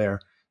signal there,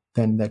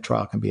 then that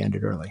trial can be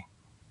ended early.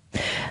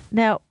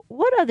 Now,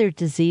 what other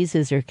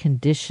diseases or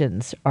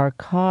conditions are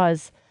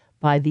caused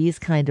by these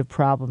kind of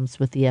problems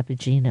with the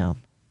epigenome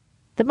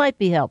that might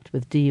be helped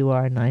with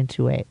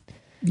DOR928?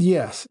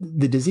 Yes,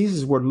 the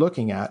diseases we're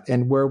looking at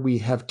and where we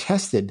have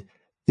tested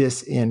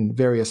this in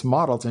various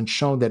models and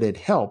shown that it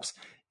helps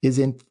is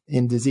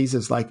in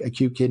diseases like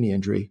acute kidney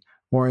injury,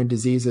 or in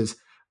diseases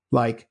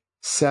like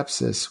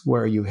sepsis,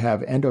 where you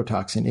have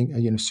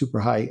endotoxin, super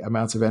high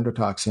amounts of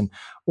endotoxin,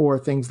 or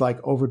things like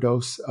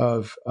overdose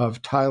of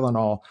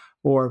Tylenol,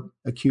 or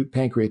acute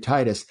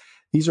pancreatitis.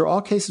 These are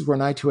all cases where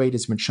 928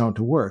 has been shown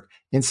to work.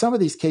 In some of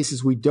these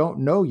cases, we don't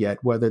know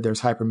yet whether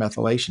there's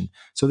hypermethylation.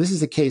 So this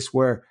is a case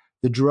where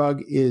the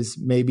drug is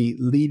maybe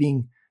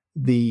leading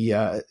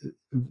way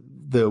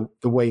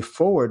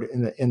forward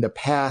in the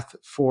path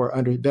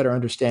for better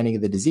understanding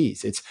of the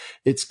disease.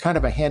 It's kind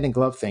of a hand in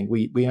glove thing.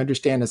 We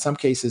understand in some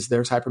cases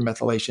there's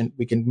hypermethylation.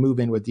 We can move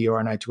in with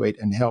DOR928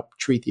 and help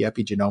treat the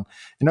epigenome.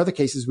 In other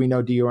cases, we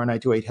know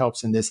DOR928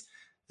 helps in this,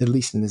 at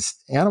least in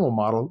this animal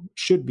model,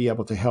 should be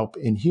able to help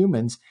in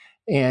humans.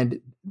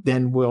 And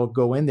then we'll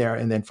go in there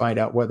and then find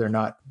out whether or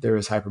not there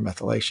is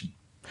hypermethylation.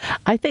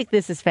 I think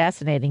this is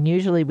fascinating.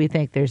 Usually we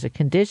think there's a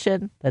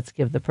condition. Let's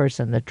give the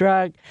person the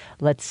drug.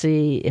 Let's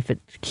see if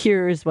it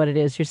cures what it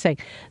is you're saying.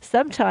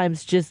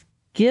 Sometimes just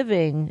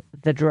giving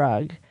the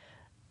drug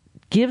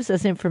gives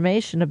us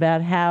information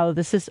about how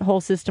the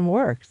whole system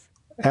works.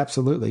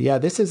 Absolutely. Yeah,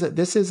 this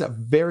is a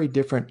very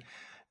different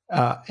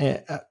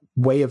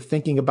way of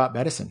thinking about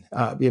medicine.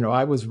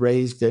 I was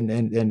raised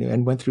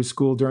and went through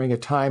school during a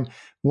time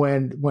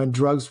when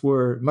drugs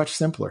were much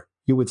simpler.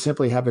 You would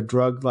simply have a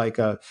drug like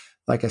a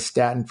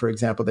statin, for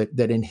example,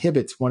 that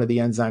inhibits one of the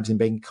enzymes in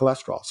making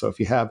cholesterol. So if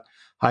you have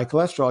high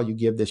cholesterol, you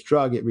give this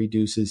drug, it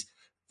reduces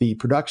the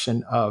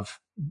production of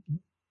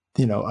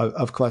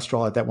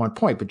cholesterol at that one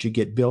point, but you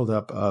get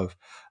buildup of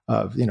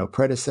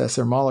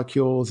predecessor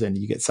molecules, and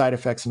you get side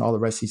effects and all the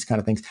rest of these kind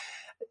of things.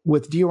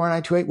 With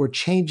DOR928, we're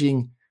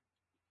changing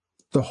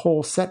the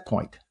whole set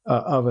point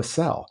of a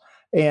cell.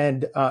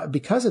 And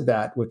because of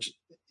that, which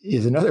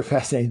is another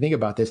fascinating thing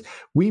about this,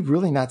 we've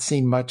really not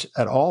seen much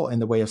at all in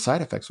the way of side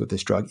effects with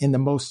this drug in the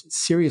most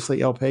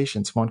seriously ill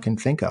patients one can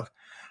think of.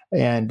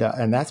 And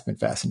that's been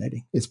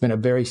fascinating. It's been a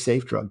very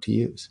safe drug to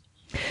use.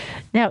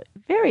 Now,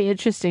 very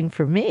interesting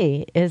for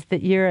me is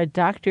that you're a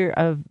doctor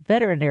of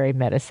veterinary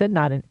medicine,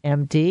 not an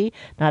MD,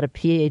 not a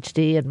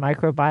PhD in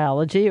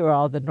microbiology or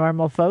all the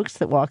normal folks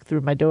that walk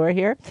through my door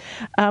here.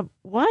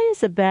 Why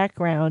is a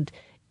background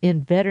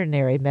in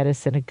veterinary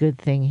medicine a good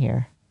thing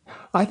here?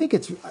 I think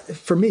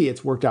for me,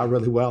 it's worked out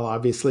really well,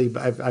 obviously.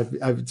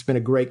 It's been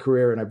a great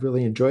career and I've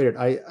really enjoyed it.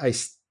 I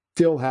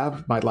still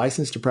have my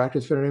license to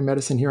practice veterinary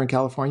medicine here in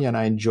California, and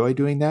I enjoy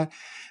doing that.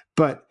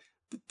 But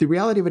the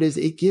reality of it is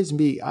it gives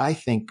me, I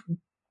think,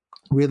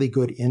 really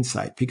good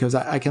insight, because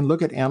I can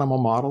look at animal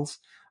models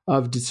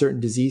of certain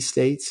disease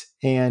states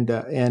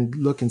and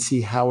look and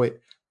see how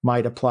it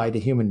might apply to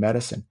human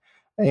medicine.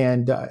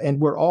 And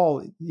we're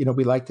all,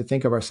 we like to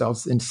think of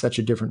ourselves in such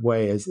a different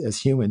way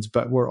as humans,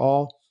 but we're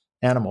all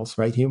animals,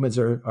 right? Humans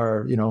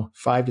are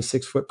 5 to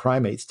 6 foot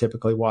primates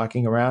typically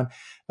walking around,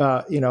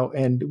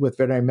 and with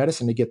veterinary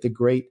medicine, to get the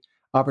great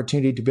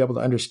opportunity to be able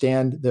to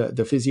understand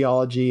the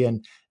physiology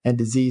and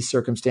disease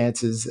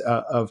circumstances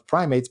of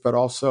primates, but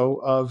also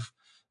of,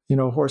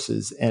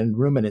 horses and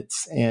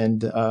ruminants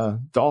and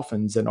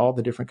dolphins and all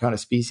the different kind of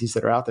species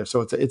that are out there.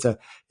 So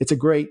it's a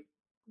great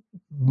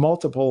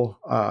multiple,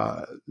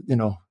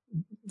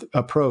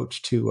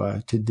 approach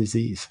to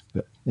disease.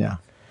 But, yeah.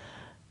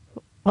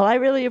 Well, I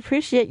really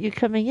appreciate you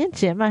coming in,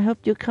 Jim. I hope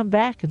you'll come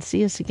back and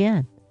see us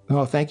again.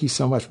 Oh, thank you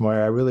so much,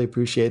 Moira. I really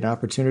appreciate an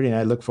opportunity, and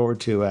I look forward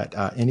to it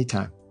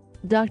anytime.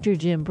 Dr.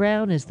 Jim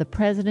Brown is the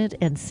president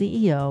and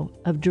CEO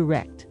of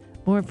Direct.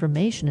 More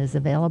information is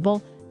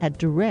available at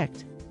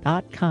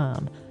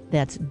direct.com.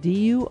 That's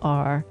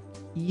DURECT,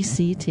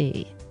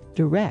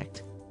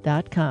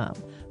 direct.com.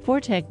 For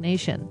Tech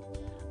Nation,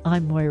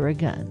 I'm Moira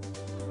Gunn.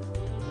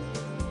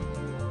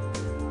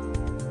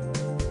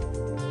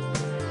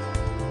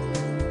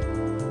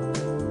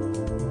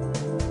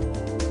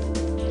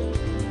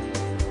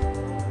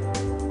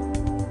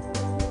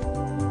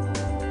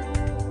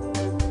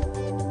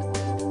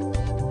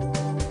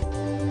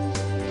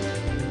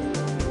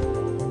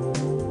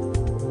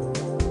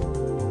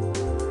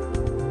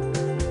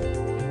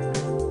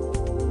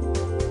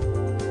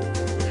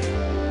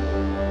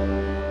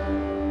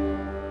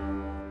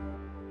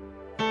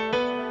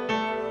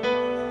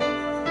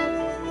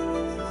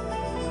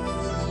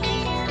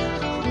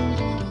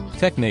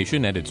 Tech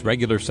Nation and its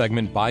regular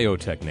segment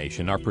Biotech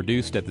Nation are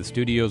produced at the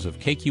studios of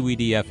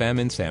KQED-FM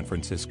in San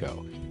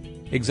Francisco.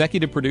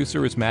 Executive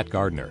producer is Matt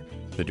Gardner.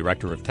 The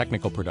director of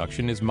technical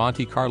production is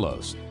Monty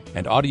Carlos.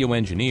 And audio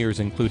engineers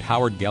include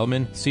Howard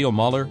Gelman, Seal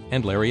Muller,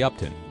 and Larry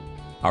Upton.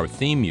 Our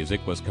theme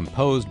music was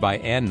composed by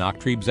Ann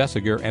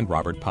Nachtrieb-Zessiger and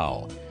Robert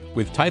Powell,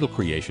 with title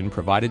creation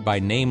provided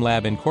by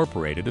NameLab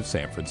Incorporated of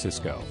San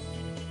Francisco.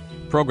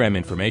 Program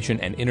information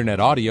and internet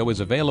audio is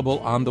available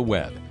on the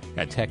web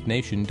at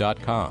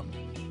technation.com.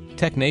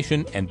 Tech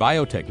Nation and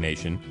Biotech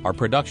Nation are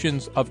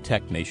productions of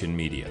Tech Nation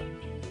Media.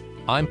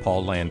 I'm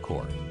Paul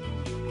Landcourt.